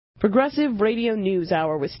Progressive Radio News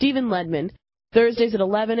Hour with Stephen Ledman, Thursdays at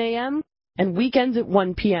 11 a.m. and weekends at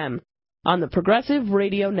 1 p.m. on the Progressive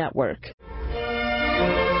Radio Network.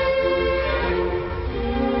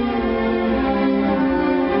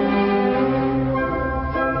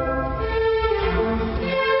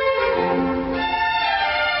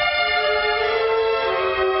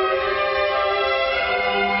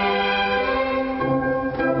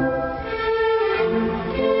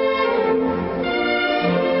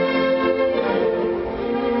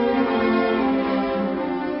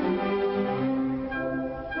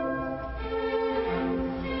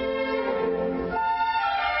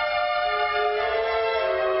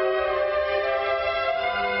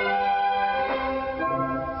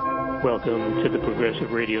 Welcome to the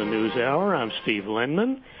Progressive Radio News Hour. I'm Steve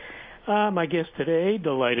Lenman. My guest today,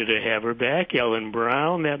 delighted to have her back, Ellen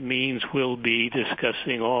Brown. That means we'll be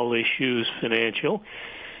discussing all issues financial.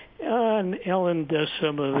 And Ellen does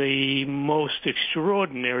some of the most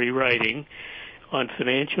extraordinary writing on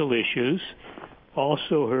financial issues.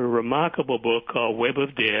 Also, her remarkable book called Web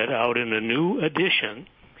of Debt, out in a new edition.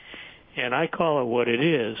 And I call it what it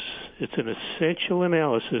is. It's an essential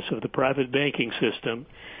analysis of the private banking system,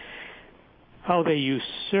 how they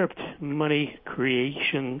usurped money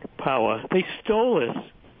creation power. They stole it.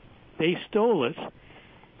 They stole it.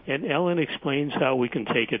 And Ellen explains how we can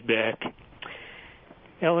take it back.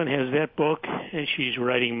 Ellen has that book, and she's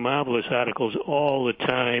writing marvelous articles all the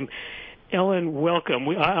time. Ellen, welcome.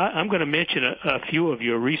 I'm going to mention a few of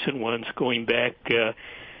your recent ones going back,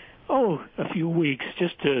 a few weeks,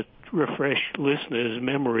 just to refresh listeners'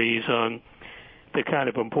 memories on the kind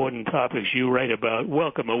of important topics you write about.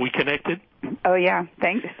 Welcome. Are we connected? Oh, yeah.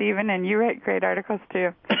 Thanks, Stephen. And you write great articles, too.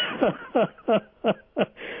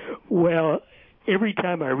 Well, every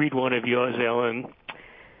time I read one of yours, Ellen,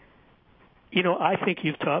 I think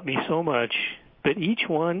you've taught me so much, but each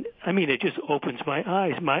one, it just opens my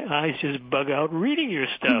eyes. My eyes just bug out reading your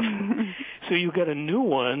stuff. So you've got a new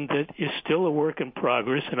one that is still a work in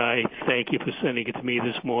progress, and I thank you for sending it to me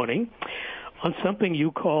this morning, on something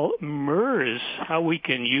you call MERS, how we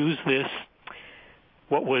can use this,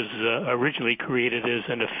 what was originally created as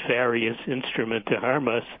a nefarious instrument to harm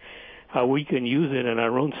us, how we can use it in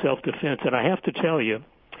our own self-defense. And I have to tell you,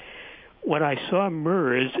 when I saw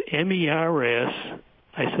MERS, M-E-R-S,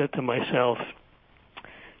 I said to myself,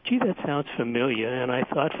 gee, that sounds familiar. And I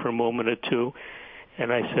thought for a moment or two,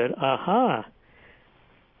 and I said, aha,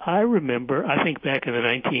 I remember, I think back in the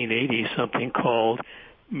 1980s, something called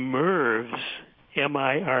MIRVs,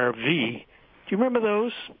 M-I-R-V. Do you remember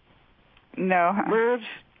those? No.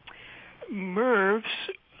 MIRVs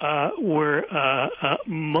were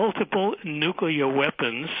multiple nuclear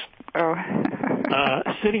weapons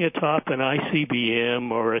sitting atop an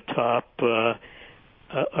ICBM or atop or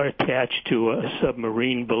attached to a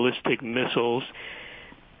submarine ballistic missiles.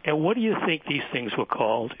 And what do you think these things were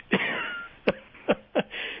called?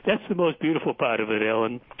 That's the most beautiful part of it,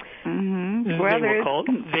 Ellen. Mm-hmm.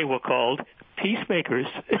 They were called peacemakers.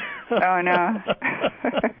 Oh, no.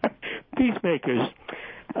 Peacemakers.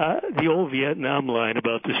 The old Vietnam line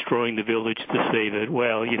about destroying the village to save it.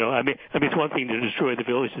 Well, it's one thing to destroy the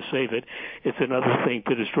village to save it. It's another thing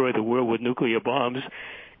to destroy the world with nuclear bombs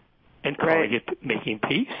and calling it making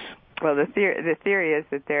peace. Well, the theory is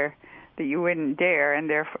that you wouldn't dare, and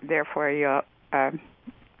therefore you'll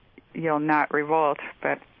not revolt.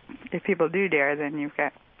 But if people do dare, then you've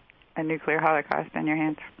got a nuclear holocaust on your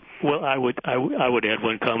hands. Well, I would add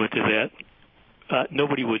one comment to that.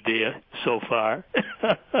 Nobody would dare so far.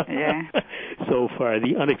 Yeah. So far,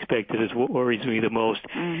 the unexpected is what worries me the most.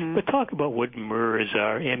 Mm-hmm. But talk about what MERS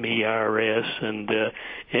are, M-E-R-S, and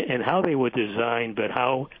how they were designed, but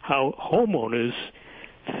how homeowners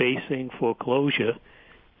facing foreclosure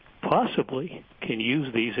possibly can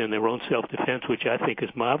use these in their own self-defense, which I think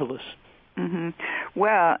is marvelous. Mm-hmm.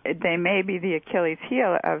 Well, they may be the Achilles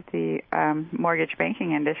heel of the mortgage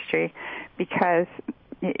banking industry because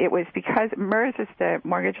MERS is the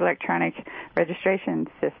Mortgage Electronic Registration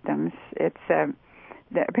Systems. It's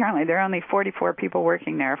apparently there are only 44 people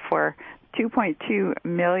working there for 2.2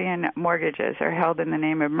 million mortgages are held in the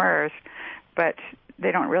name of MERS, but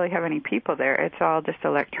they don't really have any people there. It's all just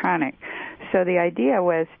electronic. So the idea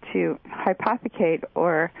was to hypothecate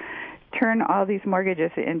or turn all these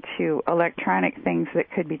mortgages into electronic things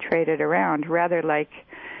that could be traded around, rather like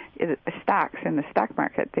stocks in the stock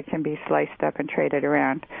market that can be sliced up and traded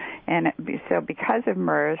around. And so because of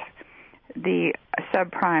MERS, the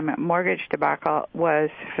subprime mortgage debacle was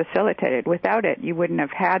facilitated. Without it, you wouldn't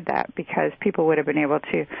have had that because people would have been able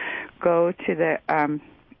to go to the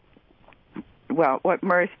what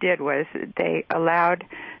MERS did was they allowed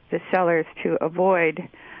the sellers to avoid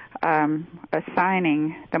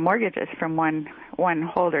assigning the mortgages from one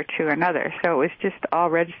holder to another. So it was just all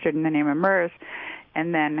registered in the name of MERS,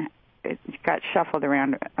 and then it got shuffled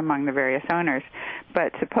around among the various owners.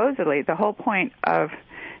 But supposedly the whole point of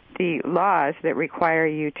the laws that require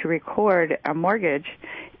you to record a mortgage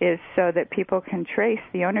is so that people can trace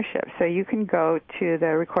the ownership. So you can go to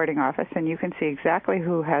the recording office and you can see exactly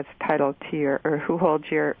who has title to or who holds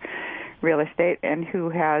your real estate and who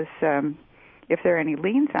has, if there are any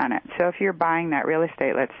liens on it. So if you're buying that real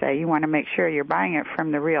estate, let's say, you want to make sure you're buying it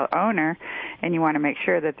from the real owner, and you want to make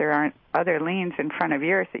sure that there aren't other liens in front of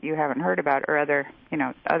yours that you haven't heard about, or other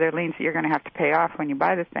liens that you're going to have to pay off when you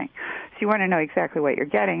buy the thing. So you want to know exactly what you're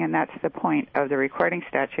getting, and that's the point of the recording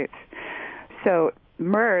statutes. So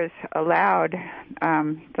MERS allowed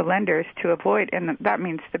the lenders to avoid, and that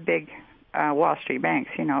means the big Wall Street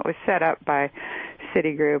banks. It was set up by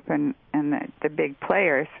Citigroup and the big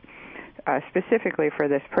players specifically for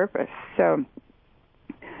this purpose. So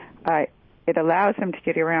it allows them to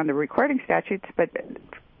get around the recording statutes, but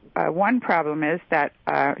one problem is that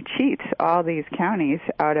cheats all these counties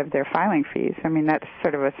out of their filing fees. I mean, that's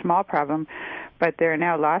sort of a small problem, but there are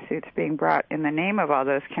now lawsuits being brought in the name of all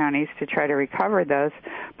those counties to try to recover those,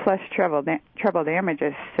 plus treble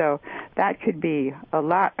damages. So that could be a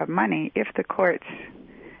lot of money if the courts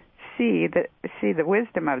see the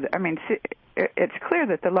wisdom of it. I mean, it's clear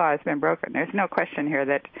that the law has been broken. There's no question here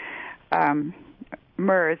that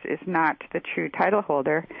MERS is not the true title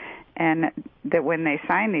holder, and that when they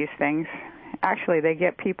sign these things, actually they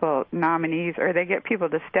get people nominees, or they get people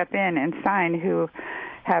to step in and sign who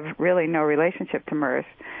have really no relationship to MERS.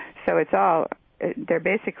 So they're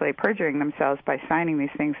basically perjuring themselves by signing these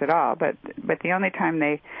things at all. But the only time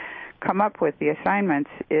they come up with the assignments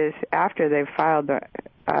is after they've filed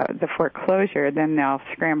the foreclosure. Then they'll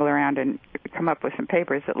scramble around and come up with some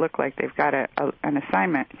papers that look like they've got an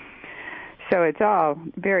assignment. So it's all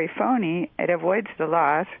very phony. It avoids the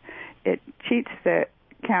laws. It cheats the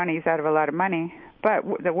counties out of a lot of money. But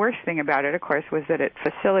the worst thing about it, of course, was that it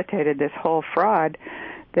facilitated this whole fraud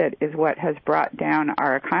that is what has brought down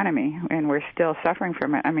our economy, and we're still suffering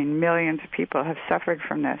from it. I mean, millions of people have suffered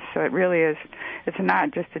from this. So it really is, it's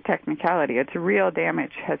not just a technicality. It's real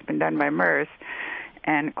damage has been done by MERS,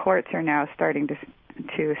 and courts are now starting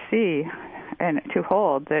to see and to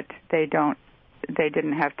hold that they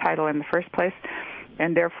didn't have title in the first place,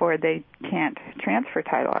 and therefore they can't transfer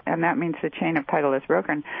title, and that means the chain of title is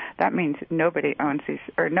broken. That means nobody owns these,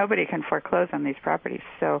 or nobody can foreclose on these properties.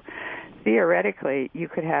 So theoretically, you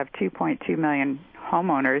could have 2.2 million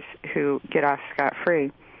homeowners who get off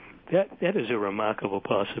scot-free. That is a remarkable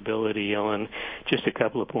possibility, Ellen. Just a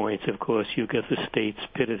couple of points. Of course, you've got the states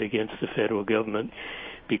pitted against the federal government,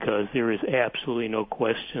 because there is absolutely no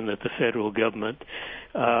question that the federal government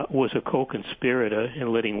was a co-conspirator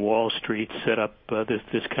in letting Wall Street set up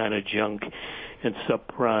this kind of junk and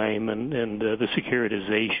subprime and the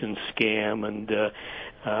securitization scam. And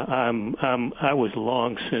I was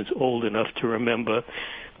long since old enough to remember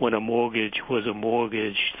when a mortgage was a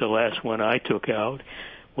mortgage. The last one I took out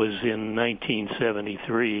was in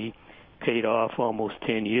 1973, paid off almost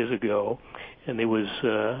 10 years ago. And there was,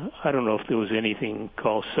 I don't know if there was anything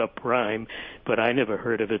called subprime, but I never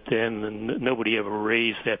heard of it then, and nobody ever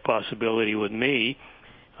raised that possibility with me.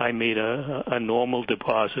 I made a normal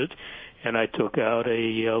deposit, and I took out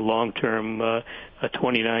a long-term, a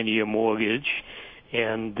 29-year mortgage,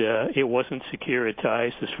 and it wasn't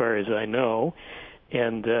securitized as far as I know.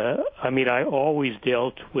 And I always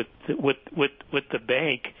dealt with the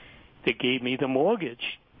bank that gave me the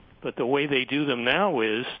mortgage. But the way they do them now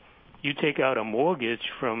is, you take out a mortgage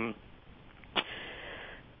from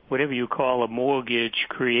whatever you call a mortgage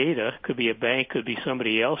creator, could be a bank, could be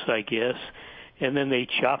somebody else, I guess, and then they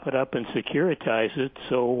chop it up and securitize it.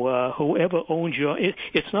 So whoever owns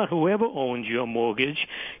it's not whoever owns your mortgage,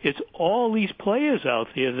 it's all these players out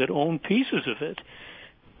there that own pieces of it.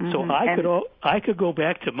 Mm-hmm. So I could go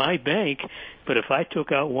back to my bank, but if I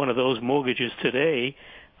took out one of those mortgages today,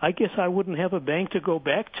 I guess I wouldn't have a bank to go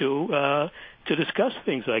back to discuss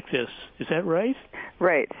things like this. Is that right?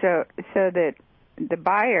 Right. So that the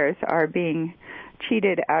buyers are being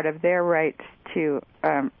cheated out of their rights to,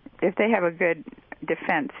 if they have a good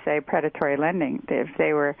defense, say predatory lending, if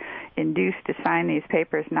they were induced to sign these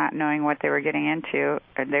papers not knowing what they were getting into,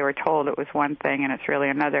 and they were told it was one thing and it's really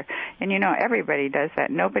another. And everybody does that.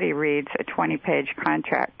 Nobody reads a 20-page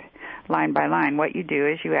contract line by line. What you do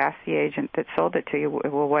is you ask the agent that sold it to you,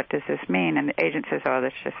 well, what does this mean? And the agent says, oh,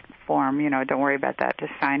 that's just form, don't worry about that,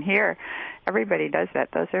 just sign here. Everybody does that.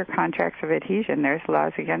 Those are contracts of adhesion. There's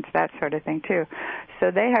laws against that sort of thing, too.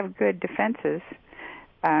 So they have good defenses,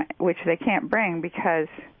 which they can't bring because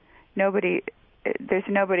there's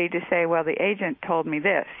nobody to say, well, the agent told me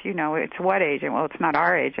this. It's what agent? Well, it's not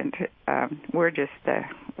our agent. We're just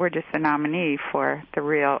the nominee for the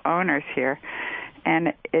real owners here,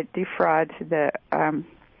 and it defrauds the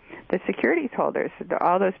securities holders,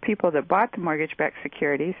 all those people that bought the mortgage-backed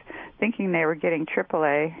securities, thinking they were getting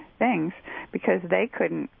AAA things, because they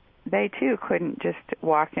too couldn't just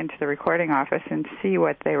walk into the recording office and see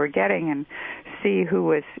what they were getting and see who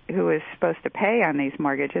was supposed to pay on these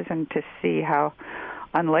mortgages, and to see how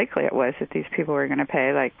unlikely it was that these people were going to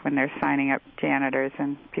pay, like when they're signing up janitors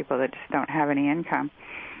and people that just don't have any income.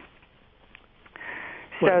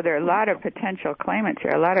 So there are a lot of potential claimants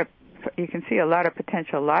here. You can see a lot of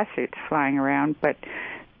potential lawsuits flying around, but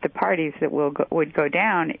the parties that would go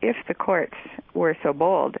down if the courts were so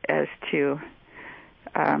bold as to,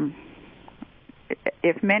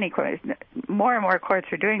 if more and more courts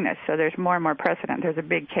are doing this, so there's more and more precedent. There's a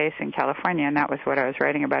big case in California, and that was what I was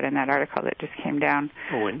writing about in that article that just came down.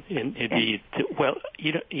 Oh, and indeed. Well,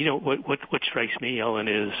 what strikes me, Ellen,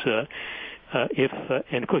 is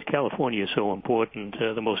and of course California is so important,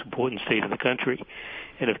 the most important state in the country,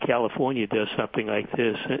 and if California does something like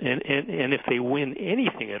this, and if they win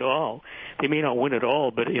anything at all, they may not win at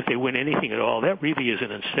all, but if they win anything at all, that really is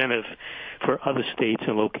an incentive for other states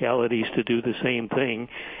and localities to do the same thing.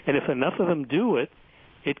 And if enough of them do it,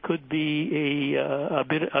 it could be a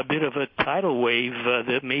bit of a tidal wave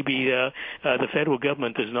that maybe the federal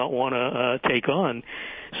government does not want to take on.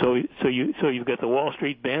 So you've got the Wall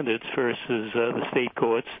Street bandits versus the state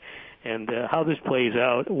courts, and how this plays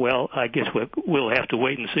out. Well, I guess we'll have to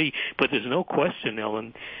wait and see. But there's no question,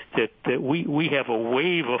 Ellen, that we have a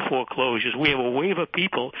wave of foreclosures. We have a wave of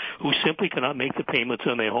people who simply cannot make the payments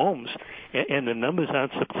on their homes, and the numbers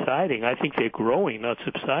aren't subsiding. I think they're growing, not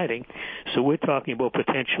subsiding. So we're talking about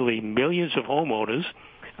potentially millions of homeowners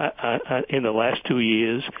in the last 2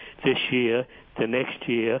 years, this year, the next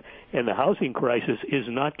year, and the housing crisis is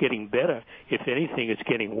not getting better. If anything, it's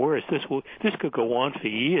getting worse. This could go on for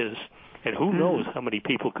years, and who knows how many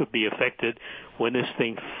people could be affected when this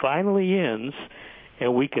thing finally ends,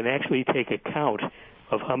 and we can actually take account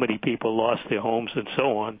of how many people lost their homes and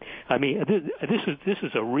so on. I mean, this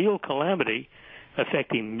is a real calamity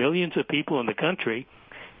affecting millions of people in the country,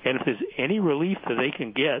 and if there's any relief that they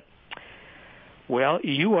can get, well,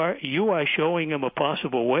 you are showing them a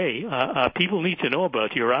possible way. People need to know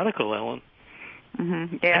about your article, Ellen.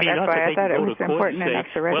 Mm-hmm. Yeah, that's why I thought it was important enough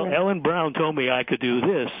to write. Well, Ellen Brown told me I could do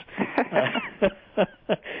this.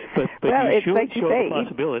 but well, you should like show the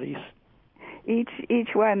possibilities.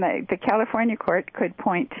 Each one, the California court could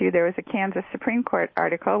point to. There was a Kansas Supreme Court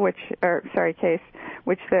case,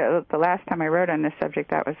 which the last time I wrote on this subject,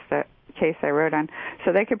 that was the case I wrote on.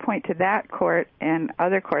 So they could point to that court and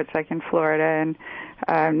other courts like in Florida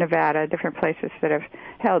and Nevada, different places that have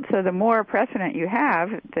held. So the more precedent you have,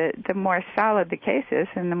 the more solid the case is,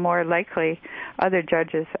 and the more likely other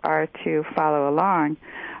judges are to follow along.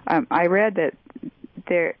 I read that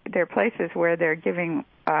there are places where they're giving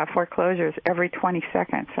foreclosures every 20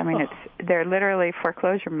 seconds. I mean, they're literally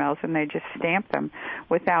foreclosure mills, and they just stamp them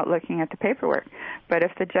without looking at the paperwork. But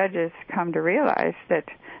if the judges come to realize that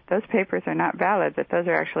those papers are not valid, that those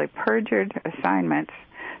are actually perjured assignments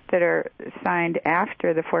that are signed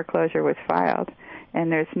after the foreclosure was filed,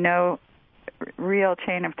 and there's no real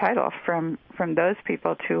chain of title from those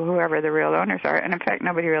people to whoever the real owners are. And in fact,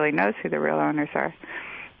 nobody really knows who the real owners are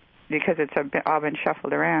because it's all been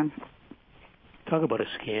shuffled around. Talk about a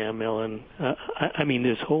scam, Ellen. I mean,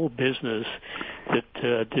 this whole business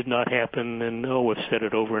that did not happen, and we've said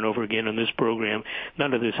it over and over again on this program,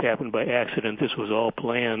 none of this happened by accident. This was all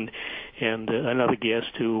planned. And another guest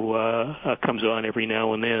who comes on every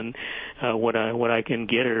now and then, when I can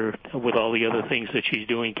get her with all the other things that she's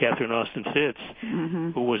doing, Catherine Austin Fitts,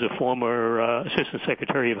 who was a former Assistant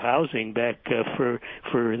Secretary of Housing back for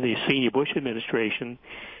the senior Bush administration,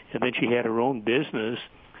 and then she had her own business.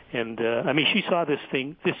 And, I mean, she saw this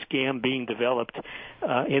scam being developed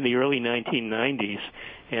in the early 1990s,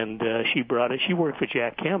 and she worked for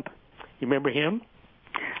Jack Kemp. You remember him?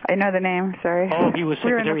 I know the name, sorry. Oh, he was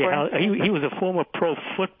Secretary of Housing. He was a former pro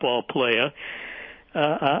football player.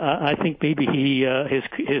 I think maybe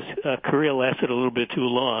his career lasted a little bit too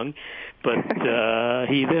long, but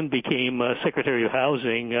he then became Secretary of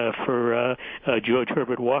Housing for George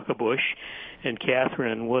Herbert Walker Bush, and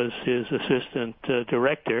Catherine was his assistant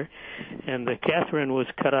director. And Catherine was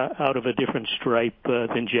cut out of a different stripe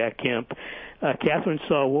than Jack Kemp. Catherine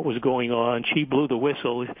saw what was going on. She blew the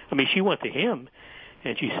whistle. I mean, she went to him.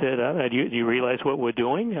 And she said, do you realize what we're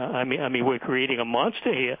doing? I mean, we're creating a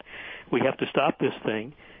monster here. We have to stop this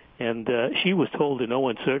thing. And she was told in no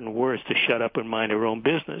uncertain words to shut up and mind her own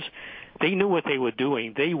business. They knew what they were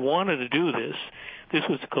doing. They wanted to do this. This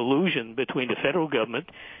was collusion between the federal government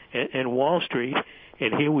and Wall Street.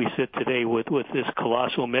 And here we sit today with this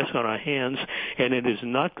colossal mess on our hands, and it is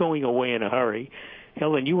not going away in a hurry.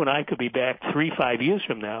 Helen, you and I could be back 3-5 years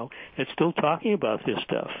from now and still talking about this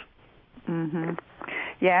stuff. Mhm.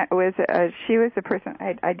 Yeah, it was. She was the person.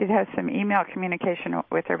 I did have some email communication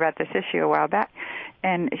with her about this issue a while back,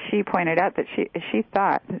 and she pointed out that she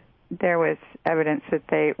thought there was evidence that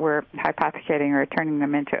they were hypothecating or turning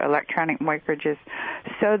them into electronic mortgages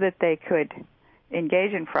so that they could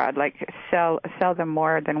engage in fraud, like sell them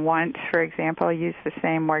more than once, for example, use the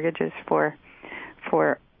same mortgages for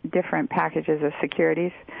different packages of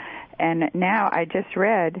securities. And now I just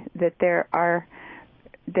read that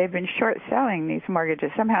they've been short selling these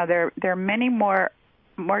mortgages. Somehow there are many more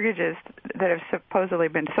mortgages that have supposedly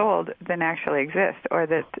been sold than actually exist, or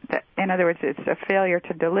that in other words, it's a failure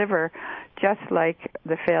to deliver, just like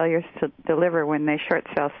the failures to deliver when they short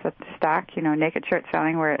sell stock, naked short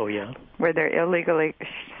selling, where they're illegally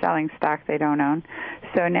selling stock they don't own.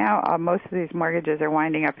 So now most of these mortgages are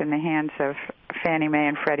winding up in the hands of Fannie Mae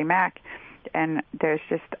and Freddie Mac, and there's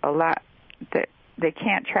just a lot that they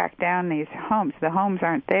can't track down these homes. The homes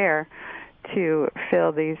aren't there to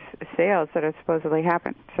fill these sales that have supposedly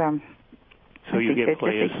happened. So you get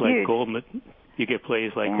players like Goldman. You get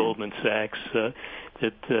players like Goldman Sachs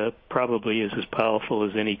that probably is as powerful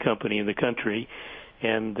as any company in the country,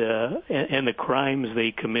 and the crimes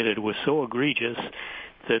they committed were so egregious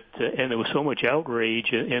that and there was so much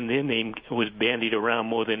outrage, and their name was bandied around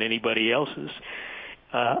more than anybody else's.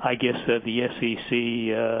 I guess the SEC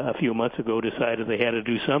a few months ago decided they had to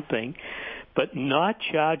do something, but not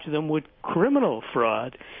charge them with criminal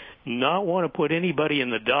fraud, not want to put anybody in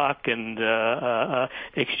the dock and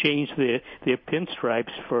exchange their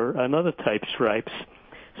pinstripes for another type stripes.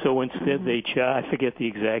 So instead they I forget the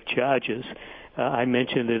exact charges. I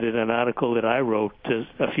mentioned it in an article that I wrote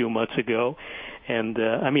a few months ago. And,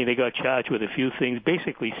 they got charged with a few things,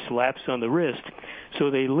 basically slaps on the wrist. So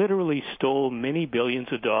they literally stole many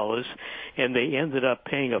billions of dollars, and they ended up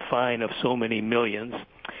paying a fine of so many millions.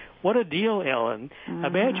 What a deal, Ellen. Mm-hmm.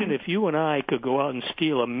 Imagine if you and I could go out and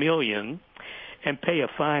steal $1 million and pay a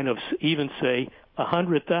fine of even, say,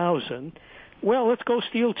 $100,000. Well, let's go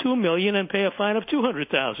steal $2 million and pay a fine of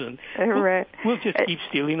 $200,000. Right. We'll just keep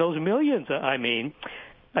stealing those millions. A 10%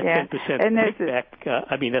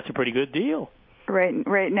 kickback, that's a pretty good deal.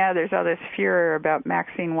 Right now there's all this furor about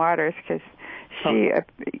Maxine Waters because she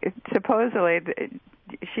supposedly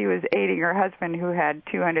she was aiding her husband who had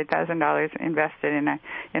 $200,000 invested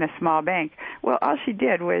in a small bank. Well, all she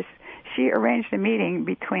did was she arranged a meeting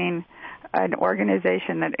between an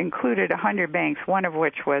organization that included 100 banks, one of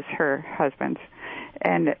which was her husband's,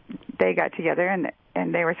 and they got together and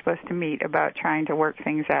they were supposed to meet about trying to work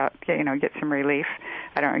things out, get some relief.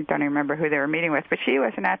 I don't even remember who they were meeting with, but she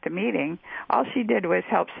wasn't at the meeting. All she did was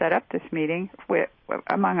help set up this meeting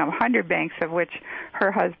among 100 banks, of which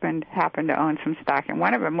her husband happened to own some stock in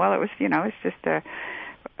one of them. Well, it was, it's just a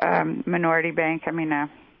minority bank.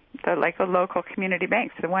 Like a local community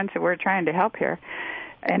banks, the ones that we're trying to help here.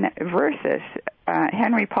 And versus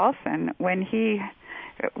Henry Paulson, when he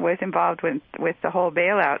was involved with the whole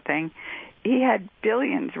bailout thing, he had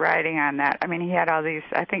billions riding on that. He had all these,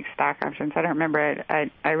 I think, stock options. I don't remember.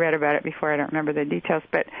 I read about it before. I don't remember the details.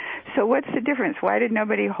 But so what's the difference? Why did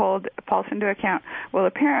nobody hold Paulson to account? Well,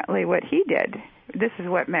 apparently what he did, this is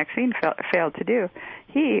what Maxine failed to do.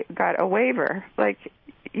 He got a waiver. Like,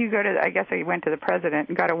 you go to, I guess he went to the president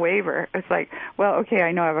and got a waiver. It's like, well, okay,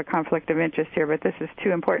 I know I have a conflict of interest here, but this is too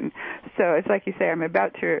important. So it's like you say, I'm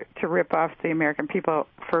about to rip off the American people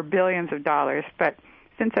for billions of dollars, but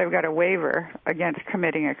since I've got a waiver against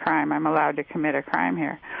committing a crime, I'm allowed to commit a crime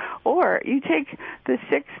here. Or you take the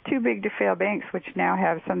 6 too-big-to-fail banks, which now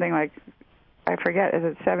have something like, I forget, is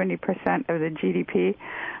it 70% of the GDP?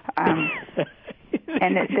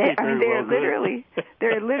 And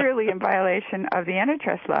they're literally in violation of the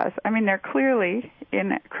antitrust laws. They're clearly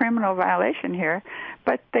in criminal violation here,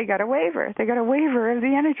 but they got a waiver. They got a waiver of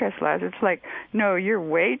the antitrust laws. It's like, no, you're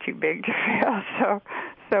way too big to fail.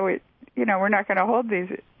 So we're not going to hold these.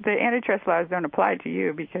 The antitrust laws don't apply to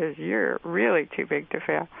you because you're really too big to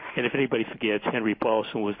fail. And if anybody forgets, Henry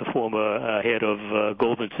Paulson was the former head of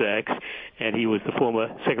Goldman Sachs, and he was the former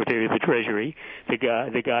Secretary of the Treasury, the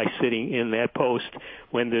guy sitting in that post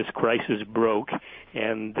when this crisis broke.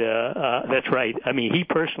 And that's right. He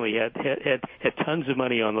personally had tons of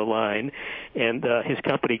money on the line, and his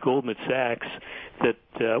company, Goldman Sachs,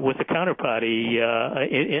 that with the counterparty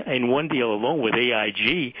in one deal alone with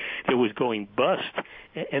AIG that was going bust.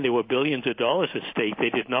 and there were billions of dollars at stake. They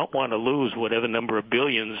did not want to lose whatever number of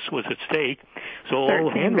billions was at stake. So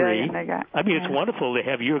old Henry, it's wonderful to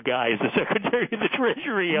have your guy as the Secretary of the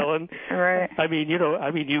Treasury, Ellen. Right.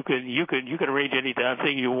 You can arrange any damn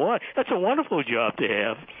thing you want. That's a wonderful job to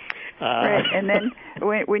have. Right, and then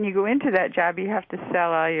when you go into that job, you have to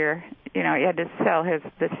sell all your, you had to sell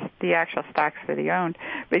the actual stocks that he owned,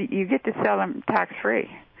 but you get to sell them tax-free.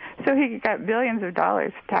 So he got billions of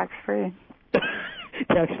dollars tax-free.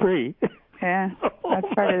 Tax-free? Yeah, that's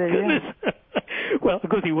part of the deal. Well,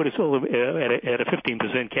 because he would have sold them at a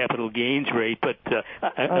 15% capital gains rate, but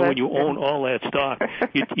when you own all that stock,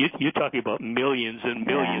 you're talking about millions and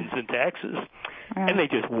millions in taxes, and they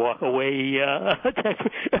just walk away.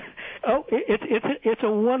 It's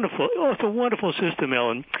a wonderful system,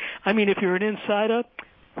 Ellen. I mean, if you're an insider,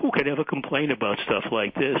 who could ever complain about stuff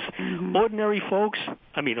like this? Mm-hmm. Ordinary folks,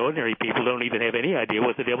 ordinary people don't even have any idea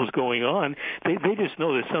what the devil's going on. They just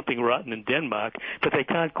know there's something rotten in Denmark, but they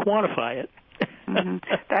can't quantify it. Mm-hmm.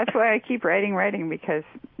 That's why I keep writing, because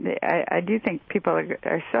I do think people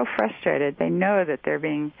are so frustrated. They know that they're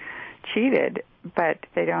being cheated, but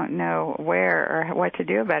they don't know where or what to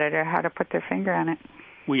do about it or how to put their finger on it.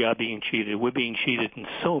 We are being cheated. We're being cheated in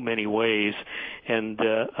so many ways, and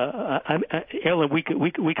Ellen, we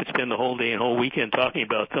could spend the whole day and whole weekend talking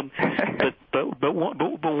about them. but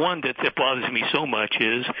one that bothers me so much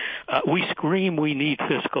is we scream we need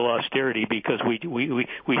fiscal austerity because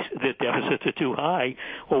the deficits are too high.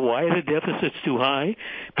 Well, why are the deficits too high?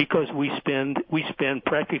 Because we spend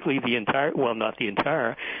practically not the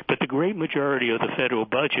entire, but the great majority of the federal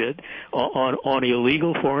budget on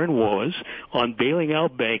illegal foreign wars, on bailing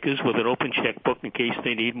out bankers with an open checkbook in case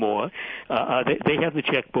they need more. They have the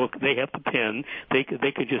checkbook, they have the pen, they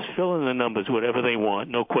could just fill in the numbers whatever they want,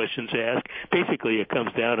 no questions asked. Basically, it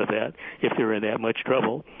comes down to that if they're in that much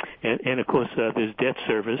trouble. And of course, there's debt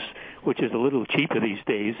service, which is a little cheaper these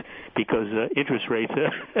days because interest rates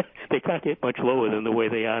they can't get much lower than the way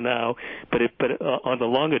they are now. But on the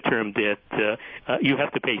longer term debt, you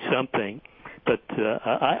have to pay something. But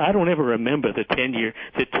I don't ever remember the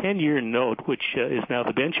 10-year note, which is now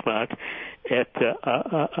the benchmark, at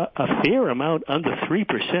a fair amount under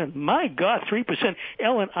 3%. My God, 3%,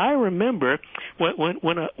 Ellen! I remember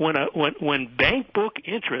when bank book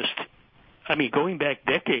interest, going back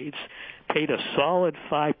decades, paid a solid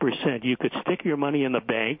 5%. You could stick your money in the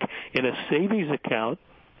bank in a savings account,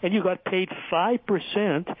 and you got paid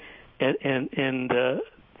 5%, and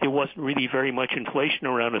there wasn't really very much inflation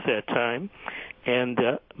around at that time, and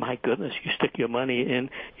my goodness, you stick your money in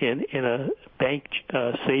a bank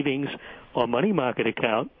savings or money market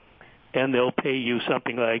account, and they'll pay you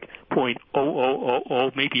something like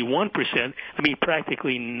 0.0000, maybe 1%.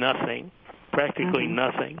 Practically nothing.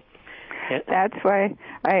 Nothing. That's why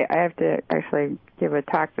I have to actually give a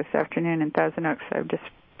talk this afternoon in Thousand Oaks. I've just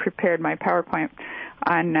prepared my PowerPoint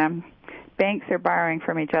on. Banks are borrowing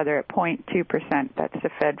from each other at 0.2%. That's the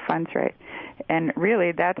Fed funds rate, and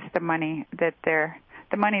really, that's the money they're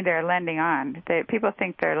lending on. People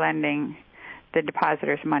think they're lending the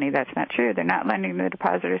depositors' money. That's not true. They're not lending the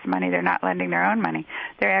depositors' money. They're not lending their own money.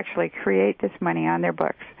 They actually create this money on their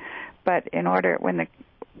books. But in order, when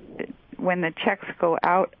the checks go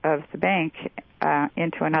out of the bank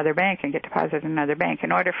into another bank and get deposited in another bank,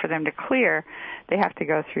 in order for them to clear, they have to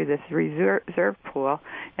go through this reserve pool,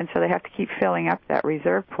 and so they have to keep filling up that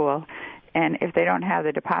reserve pool. And if they don't have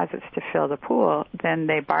the deposits to fill the pool, then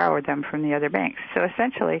they borrow them from the other banks. So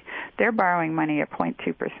essentially, they're borrowing money at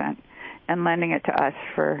 0.2% and lending it to us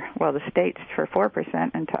the states for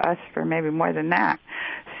 4% and to us for maybe more than that.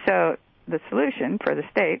 So the solution for the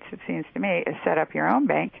states, it seems to me, is set up your own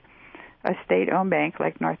bank, a state-owned bank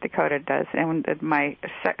like North Dakota does. And the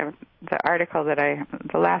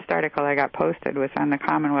last article I got posted was on the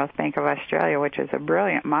Commonwealth Bank of Australia, which is a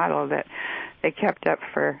brilliant model that they kept up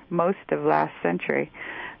for most of last century.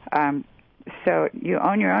 So you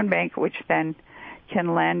own your own bank, which then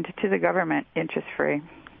can lend to the government interest-free.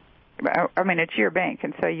 It's your bank,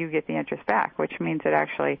 and so you get the interest back, which means it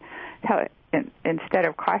actually, instead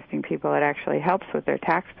of costing people, it actually helps with their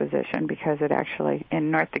tax position because it actually,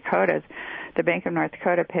 in North Dakota, the Bank of North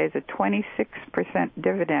Dakota pays a 26%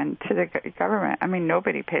 dividend to the government.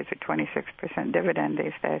 Nobody pays a 26% dividend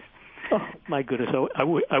these days. Oh, my goodness. I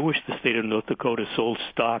wish the state of North Dakota sold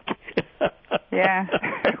stock. Yeah,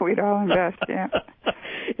 we'd all invest, yeah.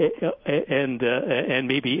 And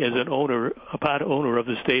maybe as a part owner of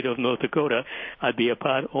the state of North Dakota, I'd be a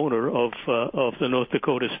part owner of the North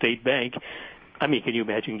Dakota State Bank. Can you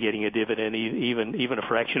imagine getting a dividend, even a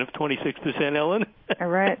fraction of 26%, Ellen?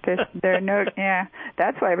 Right. There are no. Yeah,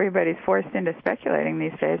 that's why everybody's forced into speculating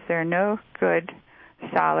these days. There are no good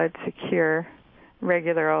solid, secure,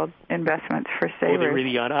 regular old investments for savers. Oh, they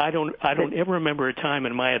really are. I don't ever remember a time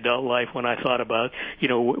in my adult life when I thought about,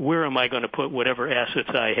 where am I going to put whatever assets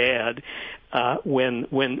I had, when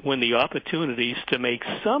the opportunities to make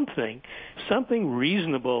something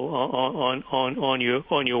reasonable on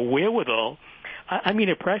your wherewithal. I mean,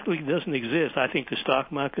 it practically doesn't exist. I think the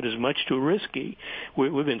stock market is much too risky.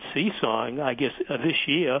 We've been seesawing. I guess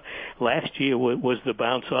last year was the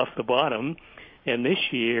bounce off the bottom, and this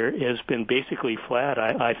year has been basically flat.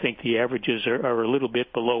 I think the averages are a little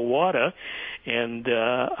bit below water, and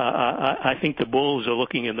I think the bulls are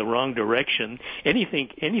looking in the wrong direction. Anything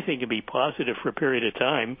can be positive for a period of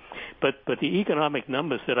time, but the economic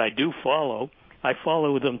numbers that I do follow, I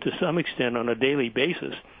follow them to some extent on a daily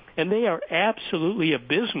basis. And they are absolutely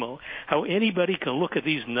abysmal. How anybody can look at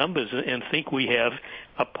these numbers and think we have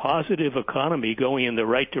a positive economy going in the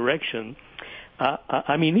right direction.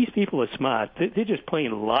 I mean, these people are smart. They're just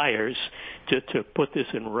plain liars to put this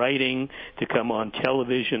in writing, to come on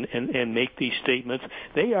television and make these statements.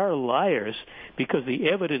 They are liars because the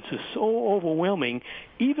evidence is so overwhelming.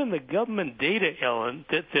 Even the government data, Ellen,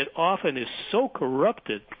 that often is so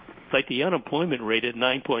corrupted, like the unemployment rate at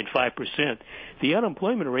 9.5%. The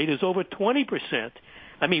unemployment rate is over 20%.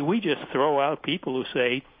 I mean, we just throw out people who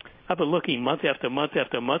say, I've been looking month after month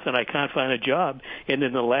after month, and I can't find a job. And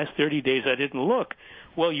in the last 30 days, I didn't look.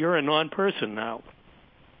 Well, you're a non-person now.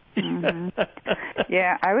 Mm-hmm.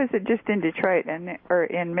 Yeah, I was just in Detroit or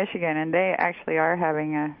in Michigan, and they actually are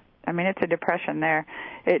having it's a depression there.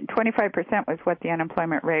 25% was what the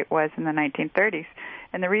unemployment rate was in the 1930s.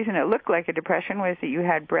 And the reason it looked like a depression was that you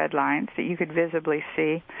had bread lines that you could visibly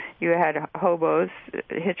see. You had hobos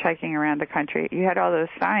hitchhiking around the country. You had all those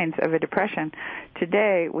signs of a depression.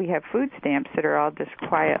 Today, we have food stamps that are all just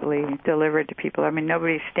quietly delivered to people. I mean,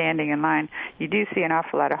 nobody's standing in line. You do see an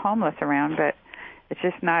awful lot of homeless around, but it's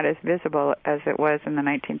just not as visible as it was in the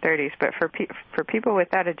 1930s. But for people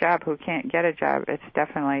without a job who can't get a job, it's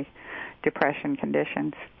definitely depression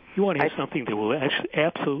conditions. You want to hear something that will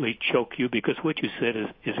absolutely choke you, because what you said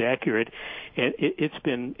is accurate. And it's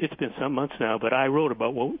been some months now, but I wrote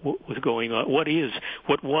about what was going on, what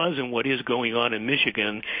was and what is going on in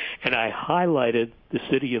Michigan, and I highlighted the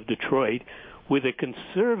city of Detroit with a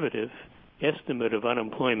conservative estimate of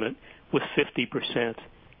unemployment with 50%.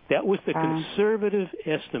 That was the conservative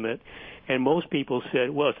estimate, and most people said,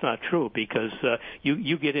 well, it's not true, because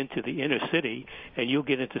you get into the inner city and you'll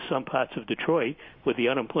get into some parts of Detroit where the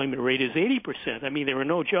unemployment rate is 80%. I mean, there are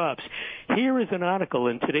no jobs. Here is an article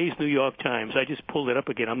in today's New York Times. I just pulled it up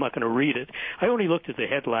again. I'm not going to read it. I only looked at the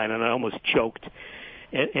headline and I almost choked.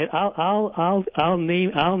 And I'll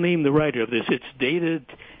name the writer of this. It's dated.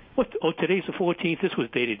 Today's the 14th. This was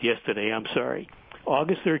dated yesterday. I'm sorry,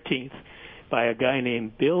 August 13th. By a guy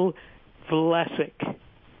named Bill Vlasic.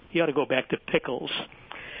 He ought to go back to pickles.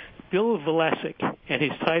 Bill Vlasic, and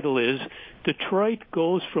his title is Detroit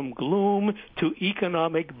Goes from Gloom to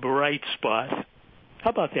Economic Bright Spot. How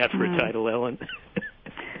about that for a title, Ellen?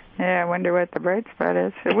 Yeah, I wonder what the bright spot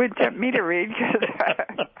is. It would tempt me to read, because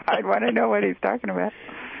I'd want to know what he's talking about.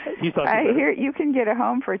 I hear you can get a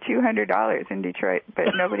home for $200 in Detroit, but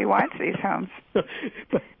nobody wants these homes.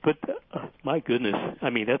 But my goodness, I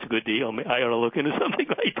mean, that's a good deal. I ought to look into something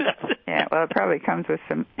like that. Yeah, well, it probably comes with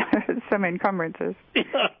some encumbrances.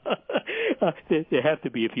 There have to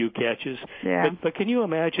be a few catches. Yeah. But can you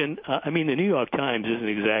imagine? I mean, the New York Times isn't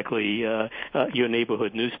exactly your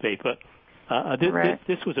neighborhood newspaper.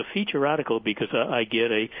 This was a feature article because I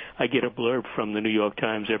get a blurb from the New York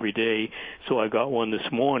Times every day, so I got one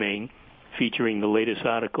this morning featuring the latest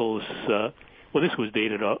articles. Well, this was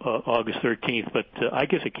dated August 13th, but I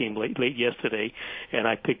guess it came late yesterday, and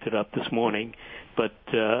I picked it up this morning. But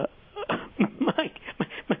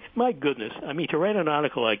my goodness, I mean, to write an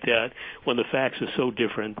article like that when the facts are so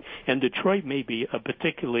different, and Detroit may be a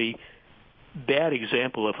particularly bad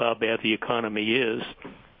example of how bad the economy is,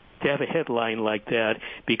 to have a headline like that,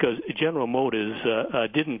 because General Motors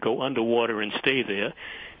didn't go underwater and stay there,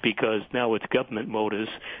 because now it's government motors,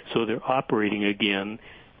 so they're operating again,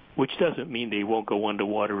 which doesn't mean they won't go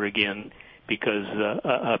underwater again, because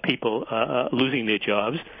people losing their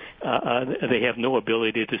jobs, they have no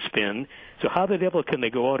ability to spend. So how the devil can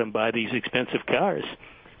they go out and buy these expensive cars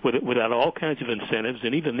without all kinds of incentives?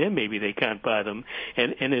 And even then, maybe they can't buy them.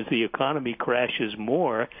 And as the economy crashes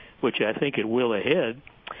more, which I think it will ahead,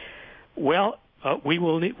 well,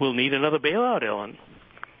 we'll need another bailout, Ellen.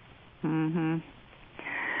 Mm-hmm.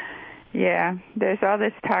 Yeah, there's all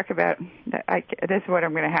this talk about. This is what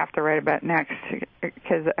I'm going to have to write about next,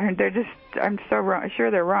 because I'm so wrong.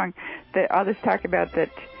 Sure, they're wrong. All this talk about that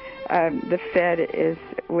the Fed is,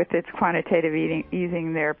 with its quantitative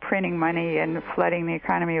easing, they're printing money and flooding the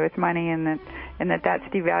economy with money, and that's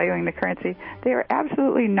devaluing the currency. They are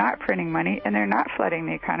absolutely not printing money, and they're not flooding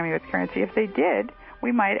the economy with currency. If they did,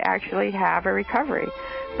 we might actually have a recovery.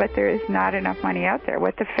 But there is not enough money out there.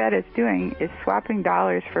 What the Fed is doing is swapping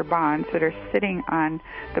dollars for bonds that are sitting on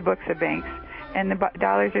the books of banks, and the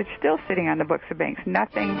dollars are still sitting on the books of banks.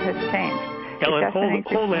 Nothing has changed. Ellen,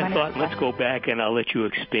 hold that thought. Let's go back, and I'll let you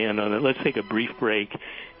expand on it. Let's take a brief break,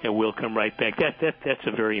 and we'll come right back. That's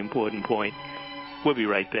a very important point. We'll be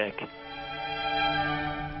right back.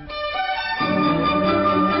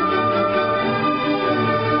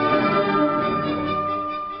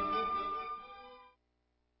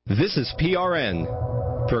 This is PRN,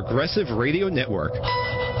 Progressive Radio Network.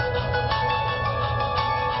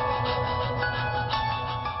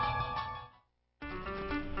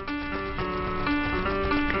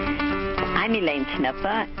 I'm Elaine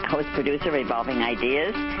Snippa, host producer Revolving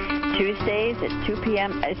Ideas. Tuesdays at 2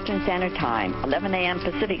 p.m. Eastern Standard Time, 11 a.m.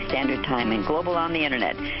 Pacific Standard Time, and global on the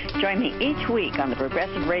Internet. Join me each week on the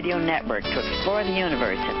Progressive Radio Network to explore the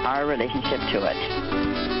universe and our relationship to it.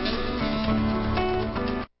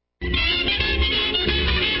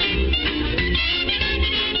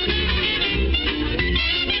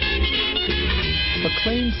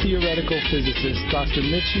 Acclaimed theoretical physicist Dr.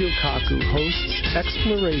 Michio Kaku hosts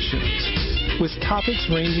Explorations, with topics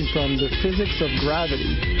ranging from the physics of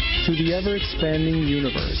gravity to the ever-expanding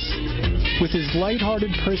universe. With his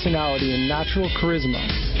lighthearted personality and natural charisma,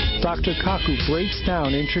 Dr. Kaku breaks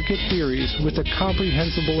down intricate theories with a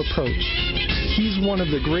comprehensible approach. He's one of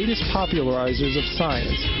the greatest popularizers of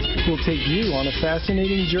science, who will take you on a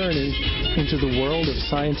fascinating journey into the world of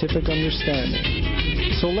scientific understanding.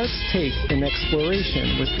 So let's take an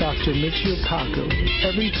exploration with Dr. Michio Kaku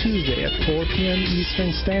every Tuesday at 4 p.m.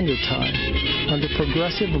 Eastern Standard Time on the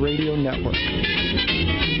Progressive Radio Network.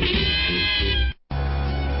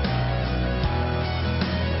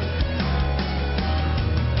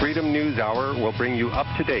 Freedom News Hour will bring you up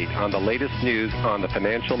to date on the latest news on the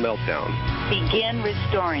financial meltdown. Begin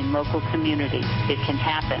restoring local communities. It can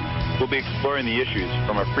happen. We'll be exploring the issues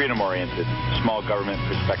from a freedom-oriented, small government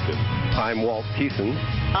perspective. I'm Walt Thiessen.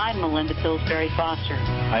 I'm Melinda Pillsbury Foster.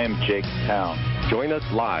 I am Jake Town. Join us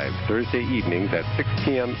live Thursday evenings at 6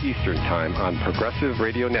 p.m. Eastern Time on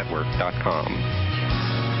ProgressiveRadioNetwork.com.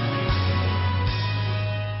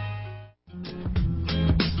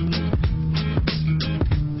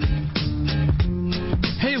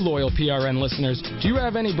 Loyal PRN listeners, do you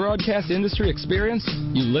have any broadcast industry experience?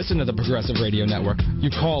 You listen to the Progressive Radio Network, you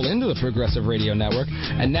call into the Progressive Radio Network,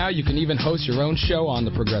 and now you can even host your own show on the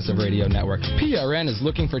Progressive Radio Network. PRN is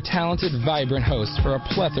looking for talented, vibrant hosts for a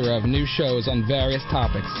plethora of new shows on various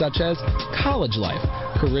topics such as college life,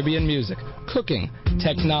 Caribbean music, cooking,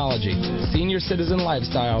 technology, senior citizen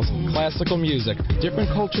lifestyles, classical music, different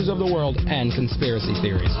cultures of the world, and conspiracy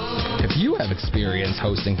theories. If you have experience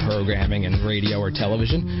hosting programming in radio or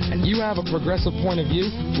television, and you have a progressive point of view,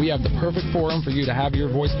 we have the perfect forum for you to have your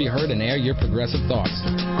voice be heard and air your progressive thoughts.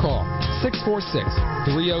 Call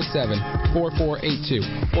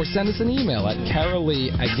 646-307-4482 or send us an email at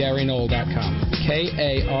carolee@GaryKnoll.com.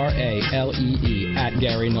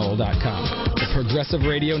 KARALEE@GaryKnoll.com. The Progressive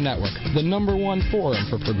Radio Network, the #1 forum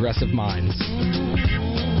for progressive minds.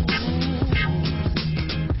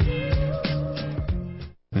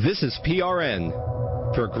 This is PRN,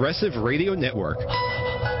 Progressive Radio Network.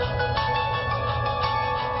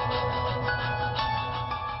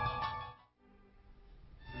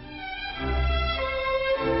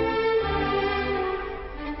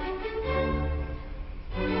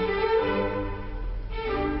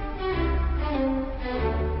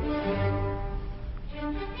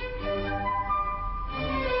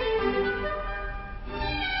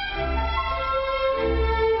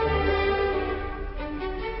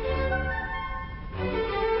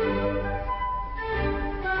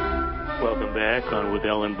 With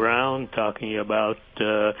Ellen Brown, talking about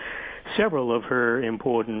several of her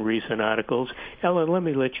important recent articles. Ellen, let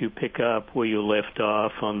me let you pick up where you left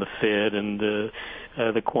off on the Fed and the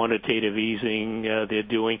quantitative easing they're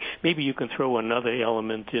doing. Maybe you can throw another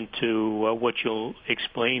element into what you'll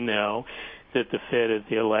explain now, that the Fed at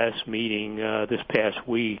their last meeting this past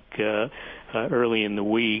week, early in the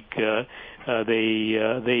week,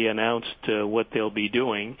 they announced what they'll be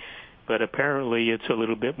doing. But apparently it's a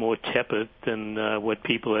little bit more tepid than what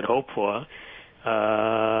people had hoped for.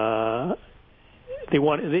 They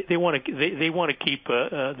want to keep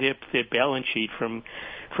their balance sheet from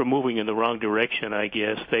moving in the wrong direction, I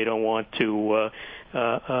guess. They don't want to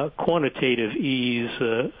quantitative ease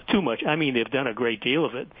too much. I mean, they've done a great deal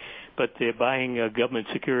of it, but they're buying government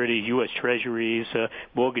securities, U.S. Treasuries,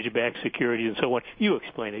 mortgage-backed securities, and so on. You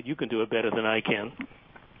explain it. You can do it better than I can.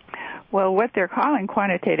 Well, what they're calling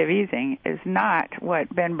quantitative easing is not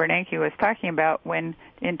what Ben Bernanke was talking about when,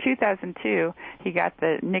 in 2002, he got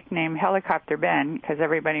the nickname Helicopter Ben because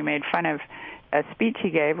everybody made fun of a speech he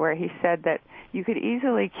gave where he said that you could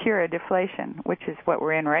easily cure a deflation, which is what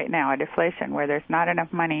we're in right now, a deflation where there's not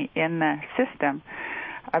enough money in the system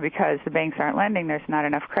because the banks aren't lending, there's not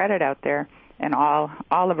enough credit out there, and all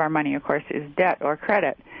of our money, of course, is debt or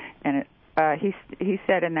credit. And he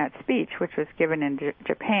said in that speech, which was given in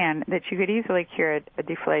Japan, that you could easily cure a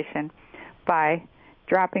deflation by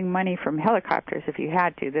dropping money from helicopters if you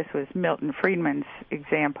had to. This was Milton Friedman's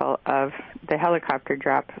example of the helicopter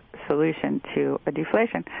drop solution to a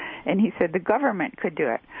deflation. And he said the government could do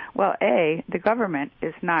it. Well, the government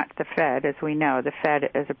is not the Fed, as we know. The Fed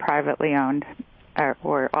is a privately owned,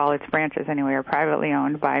 or all its branches anyway, are privately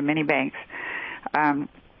owned by many banks.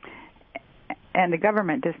 And the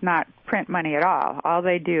government does not print money at all. All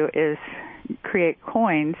they do is create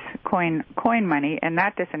coin money, and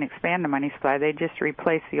that doesn't expand the money supply. They just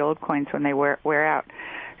replace the old coins when they wear out.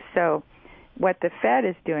 So what the Fed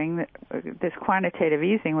is doing, this quantitative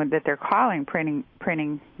easing that they're calling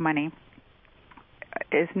printing money,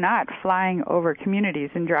 is not flying over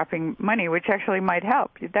communities and dropping money, which actually might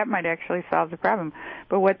help. That might actually solve the problem.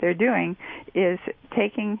 But what they're doing is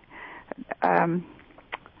taking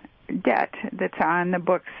debt that's on the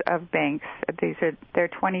books of banks. There are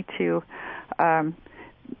 22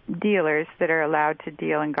 dealers that are allowed to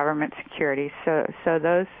deal in government securities. So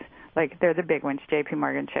those, like, they're the big ones, J.P.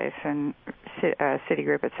 Morgan Chase and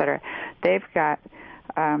Citigroup, et cetera. They've got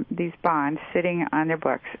these bonds sitting on their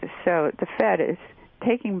books. So the Fed is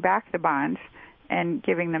taking back the bonds and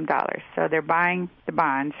giving them dollars. So they're buying the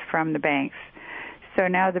bonds from the banks. So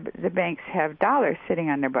now the banks have dollars sitting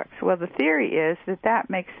on their books. Well, the theory is that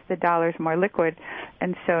makes the dollars more liquid,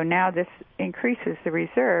 and so now this increases the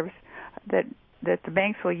reserves that the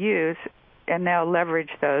banks will use, and they'll leverage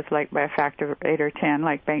those like by a factor of 8 or 10,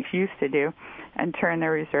 like banks used to do, and turn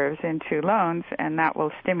their reserves into loans, and that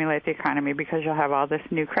will stimulate the economy because you'll have all this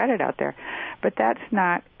new credit out there. But that's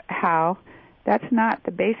not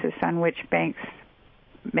the basis on which banks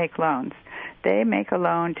make loans. They make a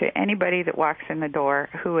loan to anybody that walks in the door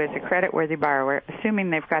who is a creditworthy borrower,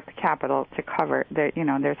 assuming they've got the capital to cover.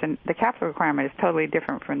 The capital requirement is totally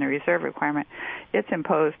different from the reserve requirement. It's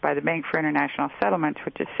imposed by the Bank for International Settlements,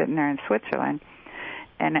 which is sitting there in Switzerland,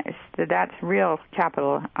 and that's real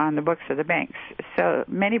capital on the books of the banks. So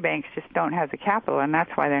many banks just don't have the capital, and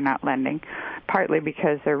that's why they're not lending, partly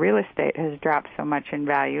because their real estate has dropped so much in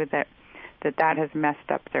value that has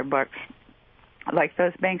messed up their books. Like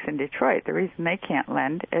those banks in Detroit, the reason they can't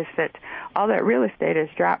lend is that all that real estate has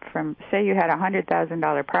dropped from, say you had a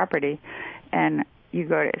 $100,000 property and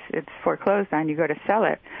it's foreclosed on, you go to sell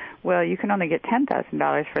it. Well, you can only get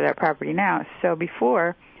 $10,000 for that property now. So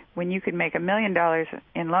before, when you could make $1 million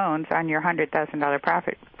in loans on your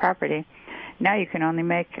 $100,000 property, now you can only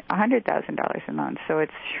make $100,000 in loans. So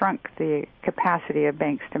it's shrunk the capacity of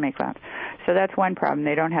banks to make loans. So that's one problem.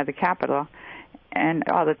 They don't have the capital. And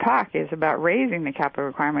all the talk is about raising the capital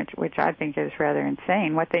requirement, which I think is rather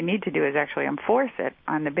insane. What they need to do is actually enforce it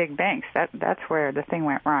on the big banks. That's where the thing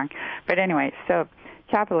went wrong. But anyway, so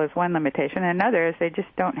capital is one limitation. Another is they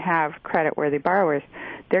just don't have creditworthy borrowers.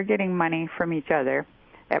 They're getting money from each other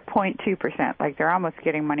at 0.2%, like they're almost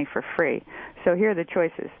getting money for free. So here are the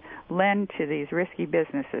choices. Lend to these risky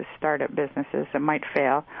businesses, startup businesses that might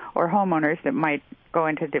fail, or homeowners that might go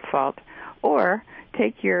into default, or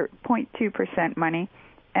take your 0.2% money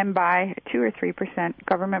and buy 2 or 3%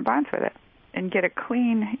 government bonds with it and get a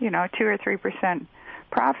clean, 2 or 3%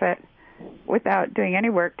 profit without doing any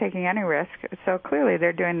work, taking any risk. So clearly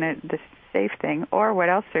they're doing the safe thing, or what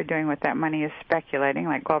else they're doing with that money is speculating,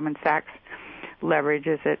 like Goldman Sachs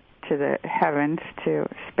leverages it to the heavens to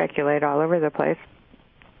speculate all over the place,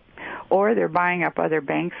 or they're buying up other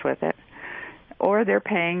banks with it, or they're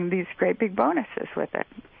paying these great big bonuses with it.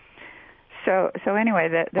 So anyway,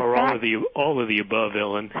 or all of the above,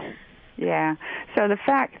 Ellen. Yeah. So the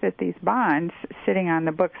fact that these bonds sitting on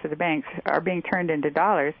the books of the banks are being turned into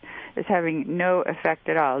dollars is having no effect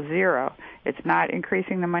at all, zero. It's not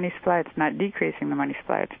increasing the money supply. It's not decreasing the money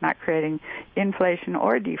supply. It's not creating inflation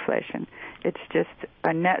or deflation. It's just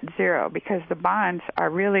a net zero because the bonds are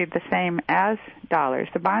really the same as dollars.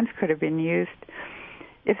 The bonds could have been used.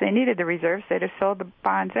 If they needed the reserves, they'd have sold the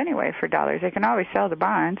bonds anyway for dollars. They can always sell the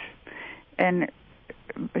bonds. And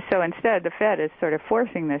so instead, the Fed is sort of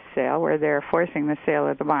forcing this sale, where they're forcing the sale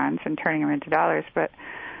of the bonds and turning them into dollars, but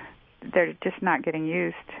they're just not getting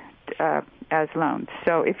used as loans.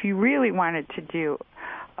 So if you really wanted to do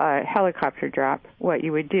a helicopter drop, what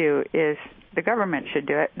you would do is the government should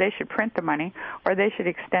do it. They should print the money, or they should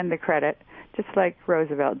extend the credit, just like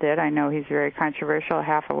Roosevelt did. I know he's very controversial.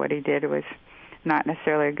 Half of what he did was not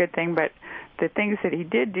necessarily a good thing, but the things that he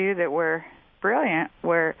did do that were brilliant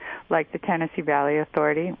were like the Tennessee Valley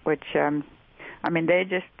Authority, which, they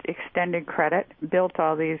just extended credit, built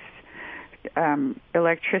all these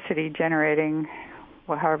electricity generating,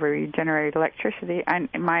 however you generate electricity. And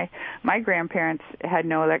my grandparents had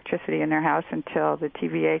no electricity in their house until the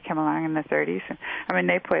TVA came along in the 30s.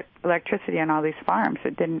 They put electricity on all these farms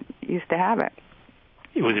that didn't used to have it.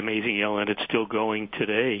 It was amazing, Ellen. It's still going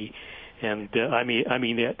today. And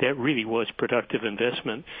that really was productive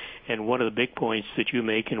investment. And one of the big points that you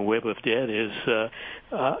make in Web of Debt is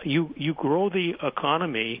you grow the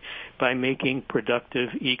economy by making productive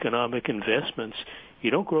economic investments. You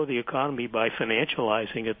don't grow the economy by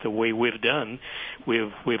financializing it the way we've done.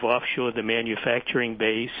 We've offshored the manufacturing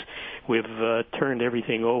base. We've turned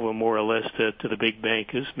everything over more or less to the big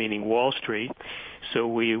bankers, meaning Wall Street. So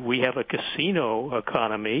we have a casino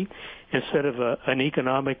economy instead of an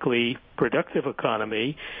economically productive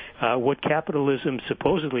economy. What capitalism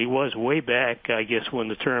supposedly was way back, I guess, when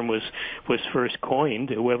the term was first coined,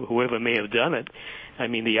 whoever may have done it.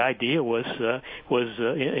 The idea was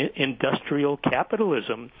industrial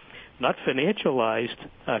capitalism, not financialized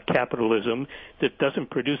capitalism that doesn't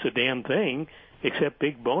produce a damn thing except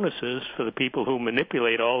big bonuses for the people who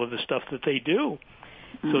manipulate all of the stuff that they do.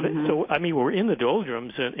 Mm-hmm. We're in the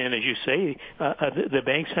doldrums, and as you say, the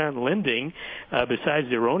banks aren't lending. Besides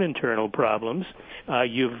their own internal problems,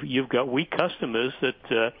 you've got weak customers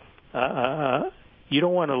that you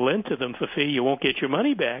don't want to lend to them for fear you won't get your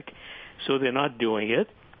money back. So they're not doing it.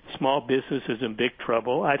 Small business is in big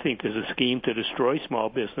trouble. I think there's a scheme to destroy small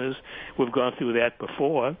business. We've gone through that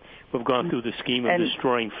before. We've gone through the scheme of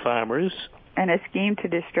destroying farmers. And a scheme to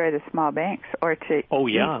destroy the small banks, or to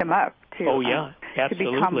eat them up, to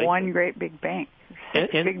become one great big bank.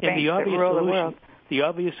 And the obvious solution, the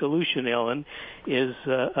obvious solution, Ellen, is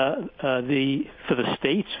for the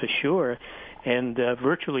states for sure, and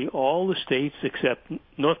virtually all the states except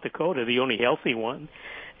North Dakota, the only healthy one,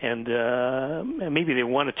 and maybe there are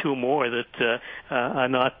one or two more that are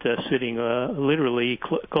not sitting literally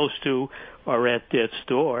close to or at death's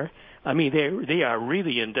door. They are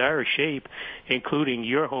really in dire shape, including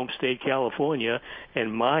your home state, California,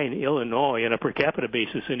 and mine, Illinois, on a per capita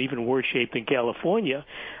basis, in even worse shape than California.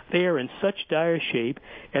 They are in such dire shape,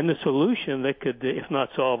 and the solution that could, if not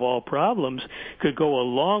solve all problems, could go a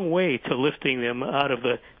long way to lifting them out of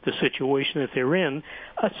the situation that they're in,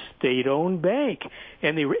 a state-owned bank.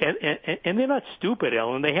 And they're not stupid,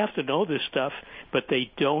 Ellen. They have to know this stuff, but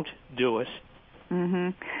they don't do it. Mm-hmm.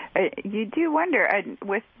 You do wonder,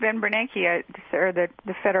 with Ben Bernanke, or the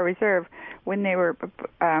Federal Reserve, when they were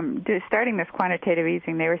starting this quantitative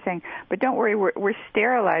easing, they were saying, but don't worry, we're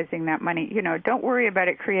sterilizing that money. Don't worry about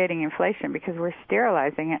it creating inflation, because we're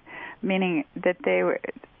sterilizing it, meaning that they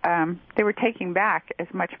were taking back as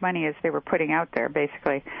much money as they were putting out there,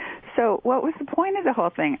 basically. So what was the point of the whole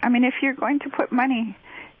thing? If you're going to put money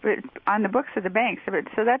on the books of the banks,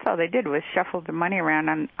 so that's all they did, was shuffle the money around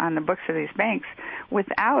on the books of these banks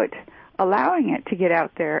without allowing it to get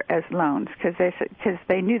out there as loans, because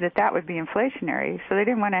they knew that would be inflationary. So they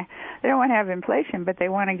don't want to have inflation, but they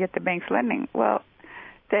want to get the banks lending. Well,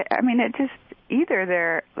 it just, either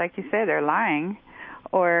they're, like you say, they're lying,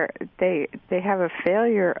 or they have a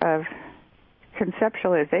failure of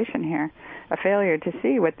conceptualization here, a failure to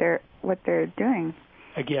see what they're doing.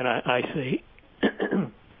 Again, I say.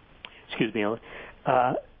 Excuse me, Ellen.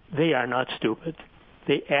 They are not stupid.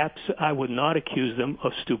 I would not accuse them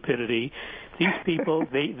of stupidity. These people,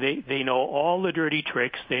 they know all the dirty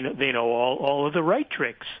tricks. They know all of the right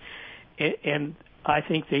tricks, and I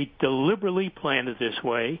think they deliberately planned it this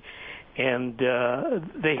way, and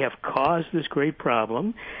they have caused this great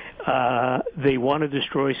problem. They want to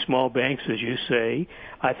destroy small banks, as you say.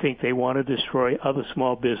 I think they want to destroy other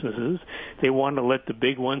small businesses. They want to let the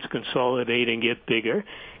big ones consolidate and get bigger.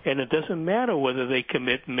 And it doesn't matter whether they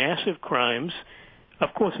commit massive crimes,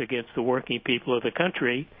 of course, against the working people of the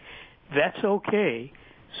country. That's okay.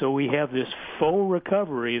 So we have this faux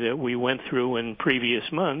recovery that we went through in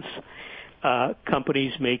previous months,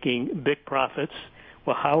 companies making big profits.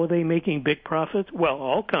 Well, how are they making big profits? Well,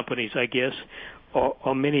 all companies, I guess,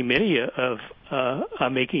 or many are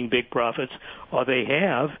making big profits, or they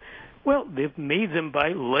have. Well, they've made them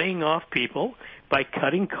by laying off people, by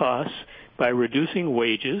cutting costs, by reducing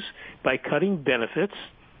wages, by cutting benefits,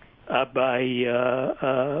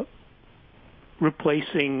 by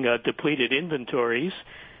replacing depleted inventories.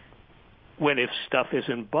 When if stuff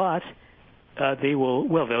isn't bought,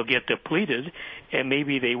 they'll get depleted, and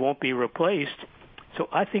maybe they won't be replaced. So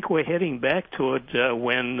I think we're heading back toward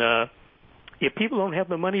when if people don't have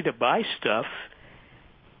the money to buy stuff,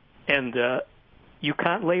 and you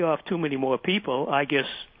can't lay off too many more people, I guess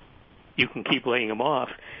you can keep laying them off,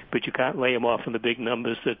 but you can't lay them off in the big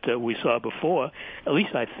numbers that we saw before. At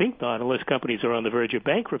least I think not, unless companies are on the verge of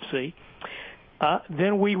bankruptcy.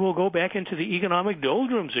 Then we will go back into the economic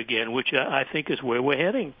doldrums again, which I think is where we're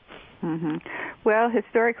heading. Mm-hmm. Well,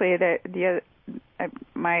 historically,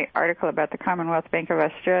 my article about the Commonwealth Bank of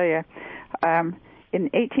Australia, in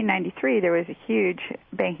 1893 there was a huge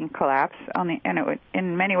banking collapse.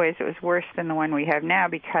 In many ways it was worse than the one we have now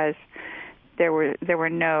because there was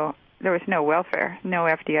no welfare, no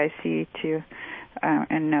FDIC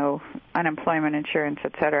and no unemployment insurance,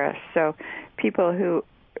 etc. So people who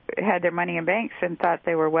had their money in banks and thought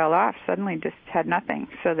they were well off suddenly just had nothing.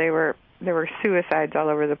 So there were suicides all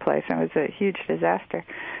over the place, and it was a huge disaster.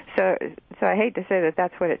 So I hate to say that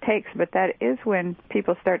that's what it takes, but that is when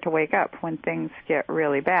people start to wake up, when things get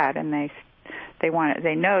really bad, and they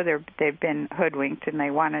know they've been hoodwinked, and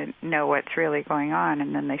they want to know what's really going on,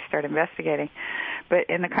 and then they start investigating. But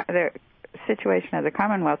in the situation of the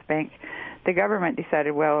Commonwealth Bank, the government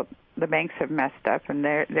decided, well, the banks have messed up and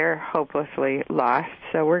they're hopelessly lost,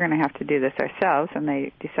 so we're going to have to do this ourselves, and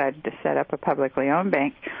they decided to set up a publicly owned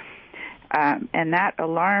bank. And that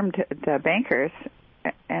alarmed the bankers,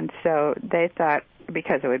 and so they thought,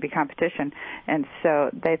 because it would be competition, and so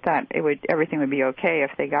they thought everything would be okay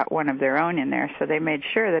if they got one of their own in there. So they made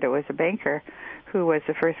sure that it was a banker who was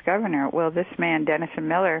the first governor. Well, this man, Denison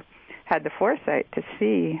Miller, had the foresight to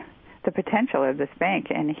see the potential of this bank,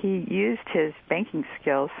 and he used his banking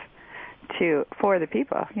skills for the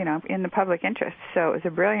people, in the public interest. So it was a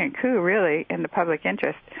brilliant coup, really, in the public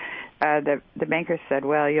interest. The bankers said,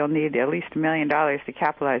 well, you'll need at least $1 million to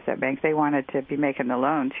capitalize that bank. They wanted to be making the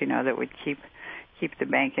loans, that would keep the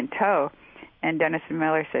bank in tow. And Denison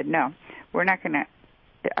Miller said, no, I'm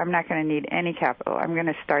not going to need any capital. I'm going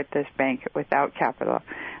to start this bank without capital.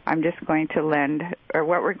 I'm just going to lend, or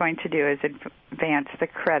what we're going to do is advance the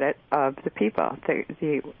credit of the people.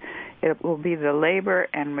 It will be the labor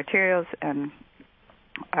and materials and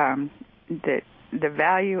the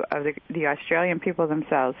value of the Australian people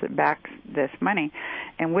themselves that backs this money.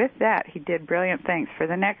 And with that, he did brilliant things. From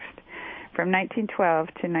 1912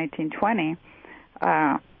 to 1920,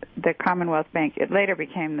 the Commonwealth Bank, it later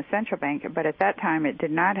became the central bank, but at that time it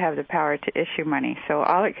did not have the power to issue money. So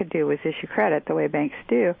all it could do was issue credit the way banks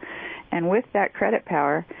do. And with that credit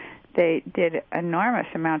power, they did enormous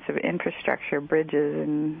amounts of infrastructure, bridges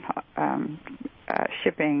and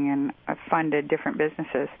shipping, and funded different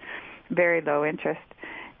businesses, very low interest,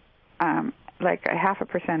 like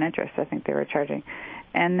 0.5% interest I think they were charging.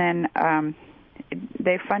 And then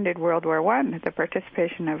they funded World War I, the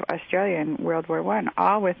participation of Australia in World War I,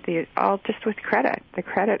 all just with credit, the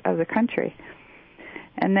credit of the country.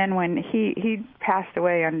 And then when he passed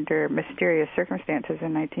away under mysterious circumstances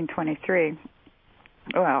in 1923,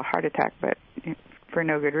 well, heart attack, but for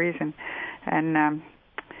no good reason, and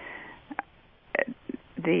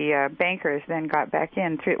the bankers then got back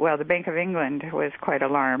in. The Bank of England was quite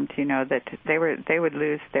alarmed, that they would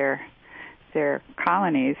lose their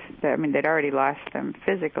colonies. They'd already lost them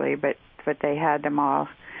physically, but they had them all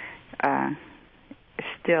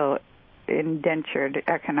still indentured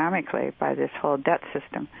economically by this whole debt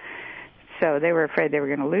system. So they were afraid they were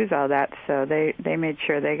going to lose all that, so they made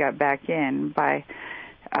sure they got back in by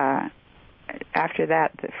after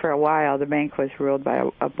that, for a while, the bank was ruled by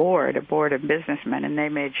a board of businessmen, and they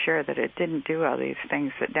made sure that it didn't do all these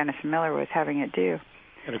things that Denison Miller was having it do.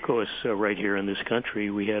 And of course, right here in this country,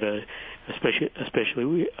 we had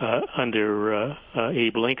especially under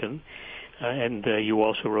Abe Lincoln, and you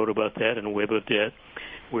also wrote about that in Web of Debt,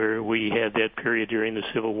 where we had that period during the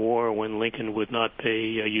Civil War when Lincoln would not pay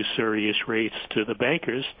usurious rates to the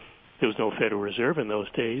bankers. There was no Federal Reserve in those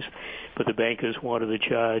days, but the bankers wanted to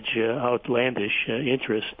charge outlandish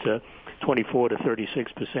interest, 24 to 36%,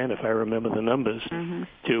 if I remember the numbers,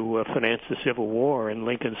 to finance the Civil War. And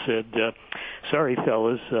Lincoln said, sorry,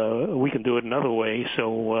 fellas, we can do it another way.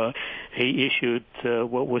 So he issued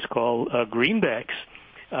what was called greenbacks.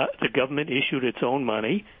 The government issued its own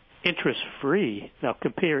money, interest-free. Now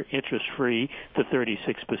compare interest-free to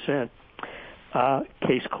 36%.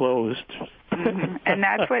 Case closed. And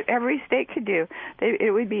that's what every state could do.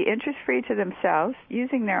 It would be interest-free to themselves,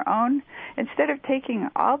 using their own, instead of taking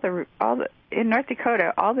all the in North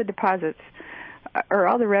Dakota, all the deposits or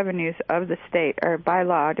all the revenues of the state are by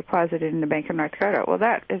law deposited in the Bank of North Dakota. Well,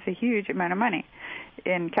 that is a huge amount of money.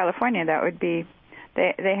 In California, that would be,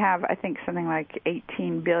 they have, I think, something like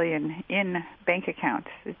 $18 billion in bank accounts,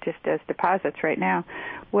 just as deposits right now.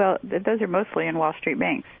 Well, those are mostly in Wall Street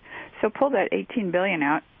banks. So pull that $18 billion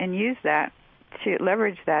out and use that to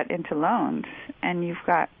leverage that into loans, and you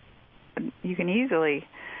can easily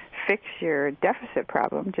fix your deficit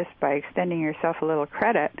problem just by extending yourself a little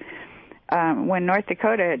credit. When North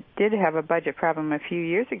Dakota did have a budget problem a few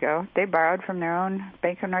years ago, they borrowed from their own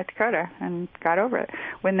Bank of North Dakota and got over it.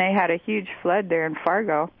 When they had a huge flood there in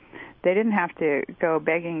Fargo, they didn't have to go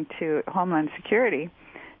begging to Homeland Security.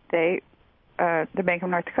 The Bank of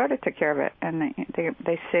North Dakota took care of it, and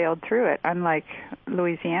they sailed through it, unlike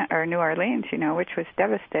Louisiana or New Orleans, which was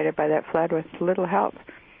devastated by that flood with little help.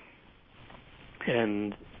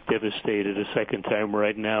 And devastated a second time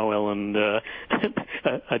right now, Ellen.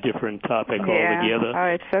 A different topic altogether. Oh,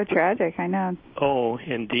 it's so tragic, I know. Oh,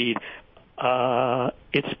 indeed.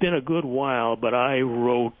 It's been a good while, but I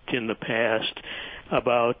wrote in the past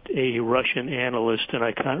about a Russian analyst, and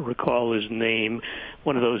I can't recall his name,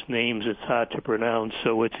 one of those names that's hard to pronounce,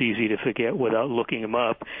 so it's easy to forget without looking him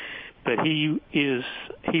up. But he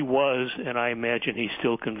was, and I imagine he's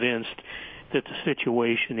still convinced, that the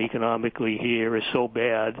situation economically here is so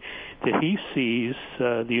bad that he sees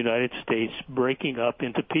the United States breaking up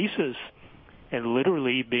into pieces and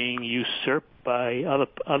literally being usurped by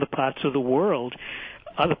other parts of the world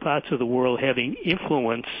having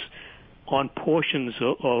influence on portions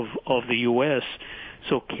of the U.S.,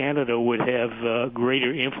 so Canada would have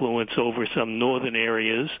greater influence over some northern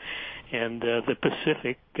areas, and the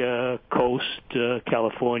Pacific coast,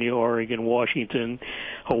 California, Oregon, Washington,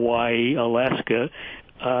 Hawaii, Alaska,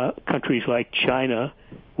 countries like China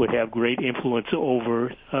would have great influence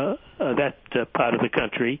over that part of the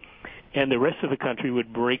country, and the rest of the country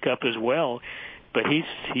would break up as well. But he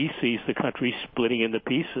sees the country splitting into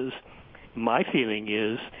pieces. My feeling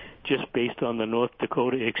is, just based on the North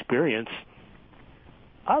Dakota experience,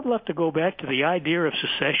 I'd love to go back to the idea of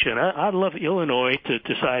secession. I'd love Illinois to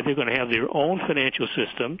decide they're going to have their own financial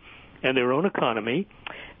system and their own economy,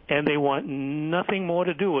 and they want nothing more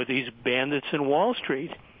to do with these bandits in Wall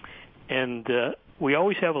Street. And we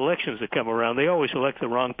always have elections that come around. They always elect the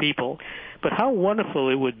wrong people. But how wonderful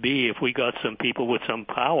it would be if we got some people with some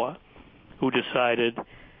power who decided,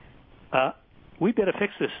 we better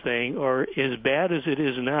fix this thing, or as bad as it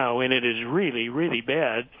is now, and it is really, really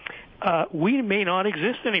bad, we may not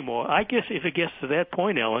exist anymore. I guess if it gets to that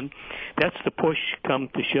point, Ellen, that's the push come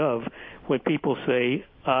to shove. When people say,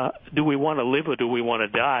 do we want to live or do we want to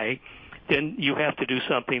die, then you have to do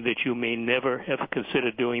something that you may never have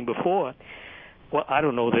considered doing before. Well, I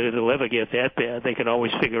don't know that it'll ever get that bad. They can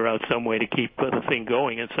always figure out some way to keep the thing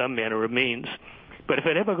going in some manner of means. But if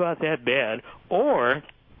it ever got that bad, or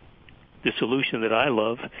the solution that I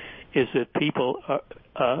love is that people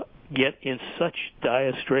get in such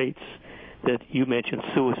dire straits that you mentioned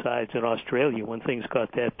suicides in Australia when things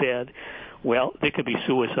got that bad. Well, there could be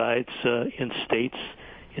suicides in states,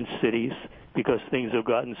 in cities, because things have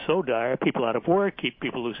gotten so dire, people out of work,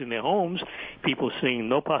 people losing their homes, people seeing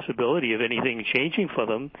no possibility of anything changing for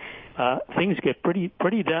them. Things get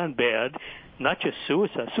pretty darn bad. Not just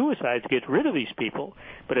suicides get rid of these people,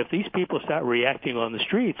 but if these people start reacting on the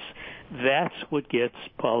streets, that's what gets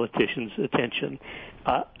politicians' attention.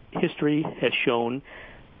 History has shown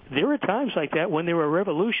there are times like that when there are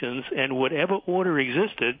revolutions, and whatever order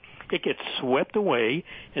existed, it gets swept away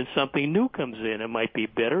and something new comes in. It might be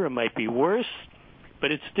better, it might be worse,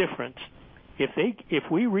 but it's different.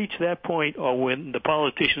 If we reach that point, or when the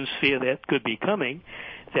politicians fear that could be coming,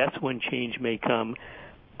 that's when change may come.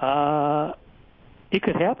 It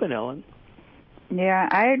could happen, Ellen. Yeah,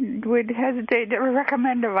 I would hesitate to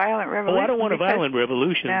recommend a violent revolution. Oh, I don't want a violent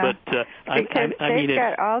revolution, no, but because they've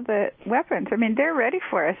got all the weapons. I mean, they're ready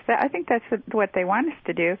for us. I think that's what they want us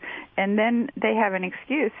to do, and then they have an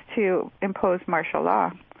excuse to impose martial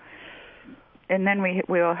law. And then we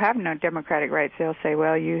will have no democratic rights. They'll say,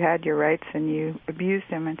 well, you had your rights and you abused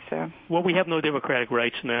them, and so. Well, we have no democratic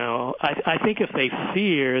rights now. I think if they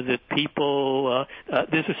fear that people,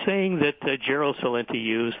 there's a saying that Gerald Celente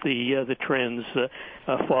used, the trends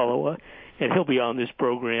follower, and he'll be on this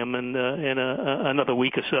program in another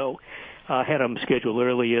week or so. I had him scheduled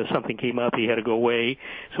earlier. Something came up. He had to go away,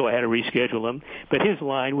 so I had to reschedule him. But his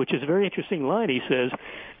line, which is a very interesting line, he says,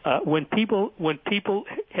 when people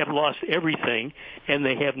have lost everything and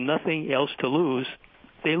they have nothing else to lose,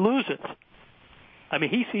 they lose it. I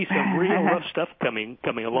mean, he sees some real rough stuff coming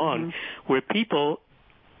along, where people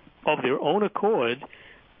of their own accord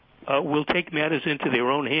will take matters into their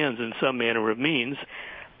own hands in some manner of means.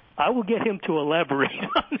 I will get him to elaborate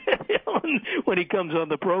on that, Ellen, when he comes on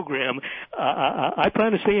the program. I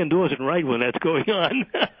plan to stay indoors and write when that's going on.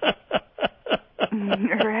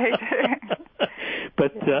 Right.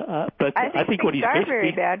 But I think what he's are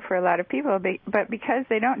very bad for a lot of people, but because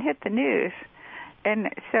they don't hit the news, and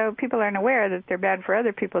so people aren't aware that they're bad for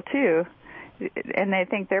other people too, and they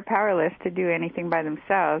think they're powerless to do anything by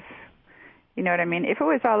themselves. You know what I mean? If it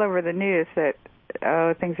was all over the news that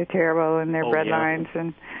things are terrible and they're breadlines,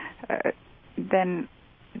 and then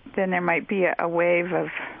there might be a wave of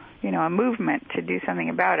a movement to do something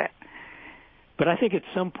about it. But I think at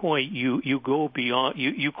some point you go beyond,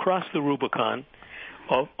 you cross the Rubicon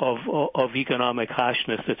of economic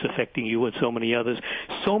harshness that's affecting you and so many others.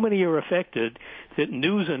 So many are affected that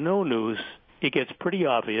news or no news, it gets pretty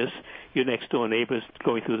obvious. Your next door neighbor's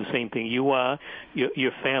going through the same thing you are.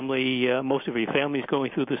 Your family, most of your family's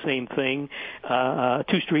going through the same thing.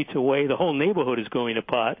 2 streets away, the whole neighborhood is going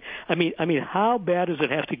apart. I mean, how bad does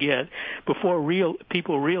it have to get before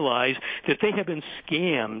people realize that they have been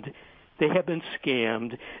scammed? They have been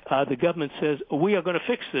scammed. The government says, we are going to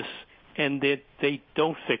fix this, and they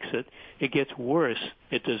don't fix it. It gets worse.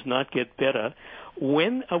 It does not get better.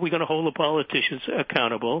 When are we going to hold the politicians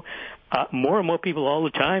accountable? More and more people all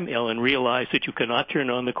the time, Ellen, realize that you cannot turn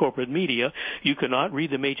on the corporate media. You cannot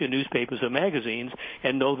read the major newspapers or magazines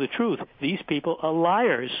and know the truth. These people are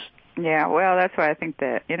liars. Yeah, well, that's why I think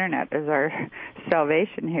the Internet is our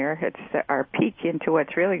salvation here. It's our peek into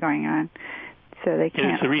what's really going on. So they can't.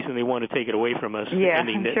 And it's the reason they want to take it away from us,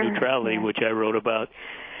 ending net neutrality, which I wrote about.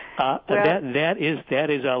 That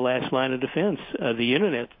is our last line of defense, the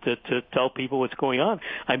Internet, to tell people what's going on.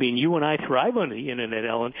 I mean, you and I thrive on the Internet,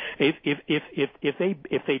 Ellen. If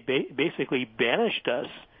they basically banished us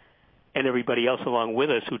and everybody else along with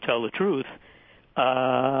us who tell the truth,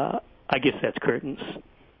 I guess that's curtains.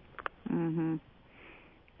 Mhm.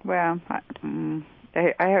 Well,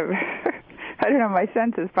 I have. I don't know. My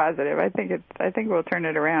sense is positive. I think we'll turn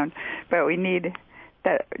it around, but we need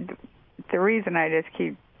that. The reason I just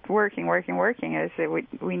keep working is that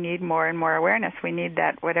we need more and more awareness. We need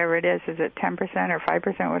that, whatever it is it 10% or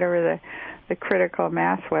 5%, whatever the critical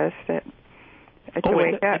mass was, that to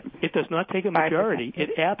wake up. It does not take a majority. 5%.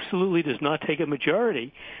 It absolutely does not take a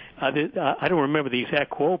majority. I don't remember the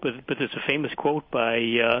exact quote, but there's a famous quote by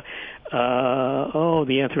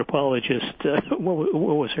the anthropologist.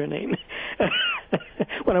 What was her name?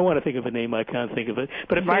 When I want to think of a name, I can't think of it.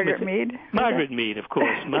 But Margaret Mead? Margaret Mead, of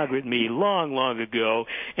course. Margaret Mead, long, long ago.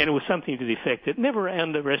 And it was something to the effect that never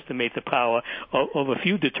underestimate the power of a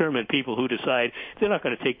few determined people who decide they're not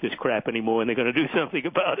going to take this crap anymore and they're going to do something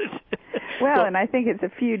about it. Well, and I think it's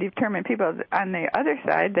a few determined people on the other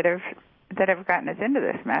side that have gotten us into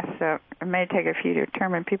this mess. So it may take a few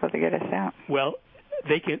determined people to get us out. Well,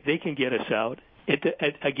 they can get us out.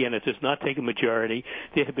 Again, it does not take a majority.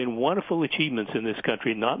 There have been wonderful achievements in this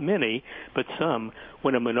country, not many, but some,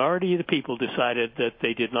 when a minority of the people decided that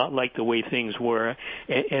they did not like the way things were,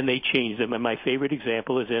 and they changed them. And my favorite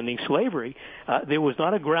example is ending slavery. There was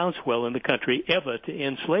not a groundswell in the country ever to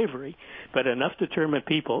end slavery, but enough determined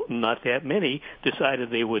people, not that many, decided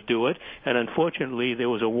they would do it, and unfortunately there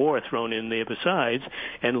was a war thrown in there besides,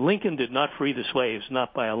 and Lincoln did not free the slaves,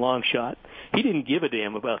 not by a long shot. He didn't give a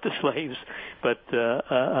damn about the slaves, but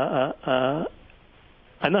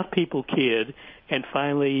enough people cared, and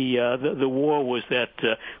finally the war was that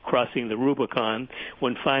crossing the Rubicon,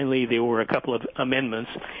 when finally there were a couple of amendments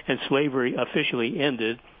and slavery officially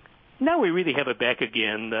ended. Now we really have it back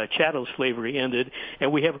again. Chattel slavery ended,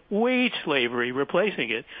 and we have wage slavery replacing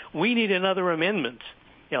it. We need another amendment,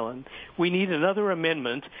 Ellen. We need another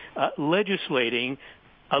amendment legislating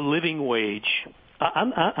a living wage.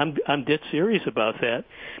 I'm dead serious about that.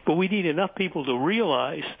 But we need enough people to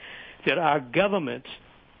realize that our government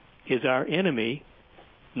is our enemy,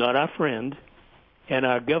 not our friend, and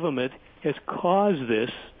our government has caused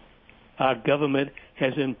this. Our government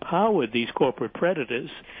has empowered these corporate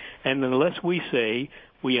predators, and unless we say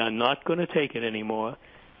we are not going to take it anymore,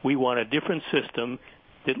 we want a different system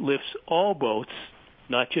that lifts all boats,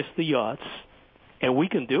 not just the yachts, and we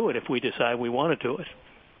can do it if we decide we want to do it.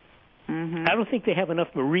 Mm-hmm. I don't think they have enough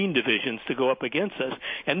Marine divisions to go up against us.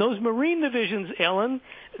 And those Marine divisions, Ellen,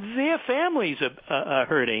 their families are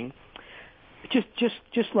hurting.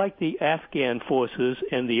 Just like the Afghan forces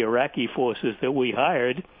and the Iraqi forces that we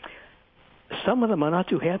hired, some of them are not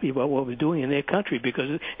too happy about what we're doing in their country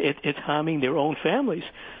because it's harming their own families.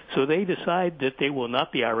 So they decide that they will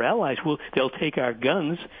not be our allies. They'll take our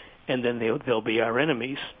guns, and then they'll be our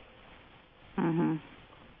enemies. Mm-hmm.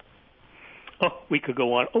 Oh, we could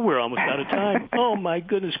go on. Oh, we're almost out of time. Oh, my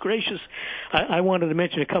goodness gracious. I wanted to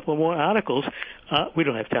mention a couple more articles. We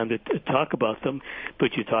don't have time to talk about them,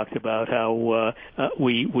 but you talked about how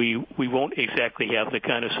we won't exactly have the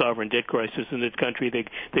kind of sovereign debt crisis in this country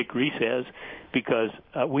that Greece has, because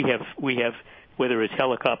we have whether it's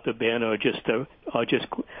helicopter Ben or just I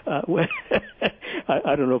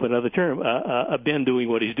don't know of another term, Ben doing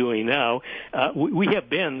what he's doing now. We have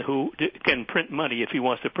Ben who can print money if he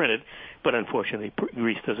wants to print it, but unfortunately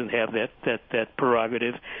Greece doesn't have that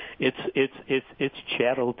prerogative. It's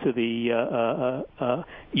chattel to the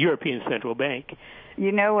European Central Bank.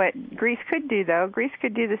 You know what Greece could do, though? Greece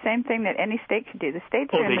could do the same thing that any state could do. The states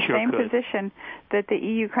are in the same position that the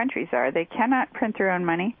EU countries are. They cannot print their own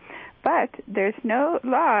money, but there's no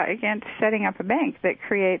law against setting up a bank that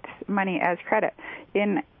creates money as credit.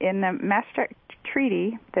 In the Maastricht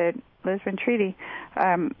Treaty, the Lisbon Treaty,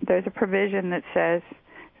 there's a provision that says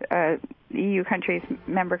EU countries,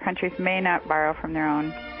 member countries, may not borrow from their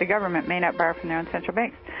own, the government may not borrow from their own central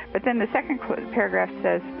banks. But then the second paragraph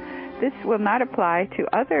says, this will not apply to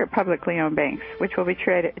other publicly owned banks, which will be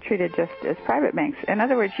treated just as private banks. In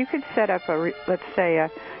other words, you could set up let's say a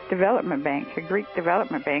development bank, a Greek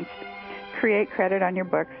development bank, create credit on your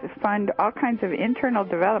books, fund all kinds of internal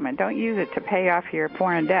development. Don't use it to pay off your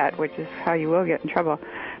foreign debt, which is how you will get in trouble.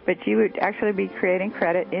 But you would actually be creating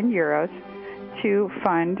credit in euros to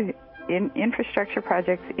fund infrastructure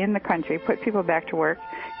projects in the country, put people back to work,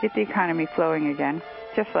 get the economy flowing again,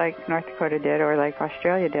 just like North Dakota did or like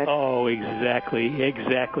Australia did. Oh, exactly.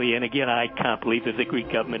 And again, I can't believe that the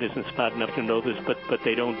Greek government isn't smart enough to know this, but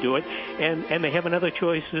they don't do it. And they have another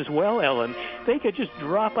choice as well, Ellen. They could just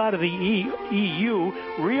drop out of the EU,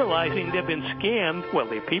 realizing they've been scammed. Well,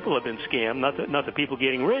 the people have been scammed, not the people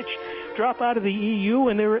getting rich. Drop out of the EU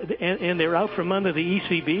and they're out from under the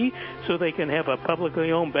ECB, so they can have a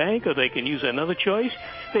publicly owned bank, or they can use another choice.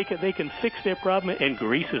 They can fix their problem. And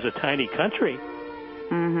Greece is a tiny country.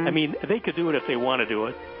 Mm-hmm. I mean, they could do it if they want to do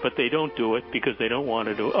it, but they don't do it because they don't want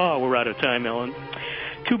to do it. Oh, we're out of time, Ellen.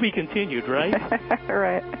 To be continued, right?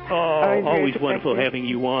 Right. Oh, always wonderful having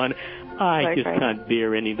you on. I just can't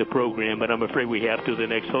bear any of the program, but I'm afraid we have to. The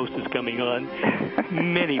next host is coming on.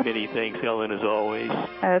 Many, many thanks, Ellen, as always.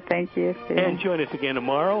 Thank you, Steve. And join us again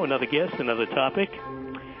tomorrow. Another guest, another topic.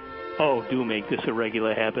 Oh, do make this a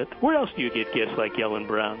regular habit. Where else do you get guests like Ellen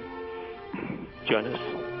Brown? Join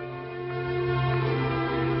us.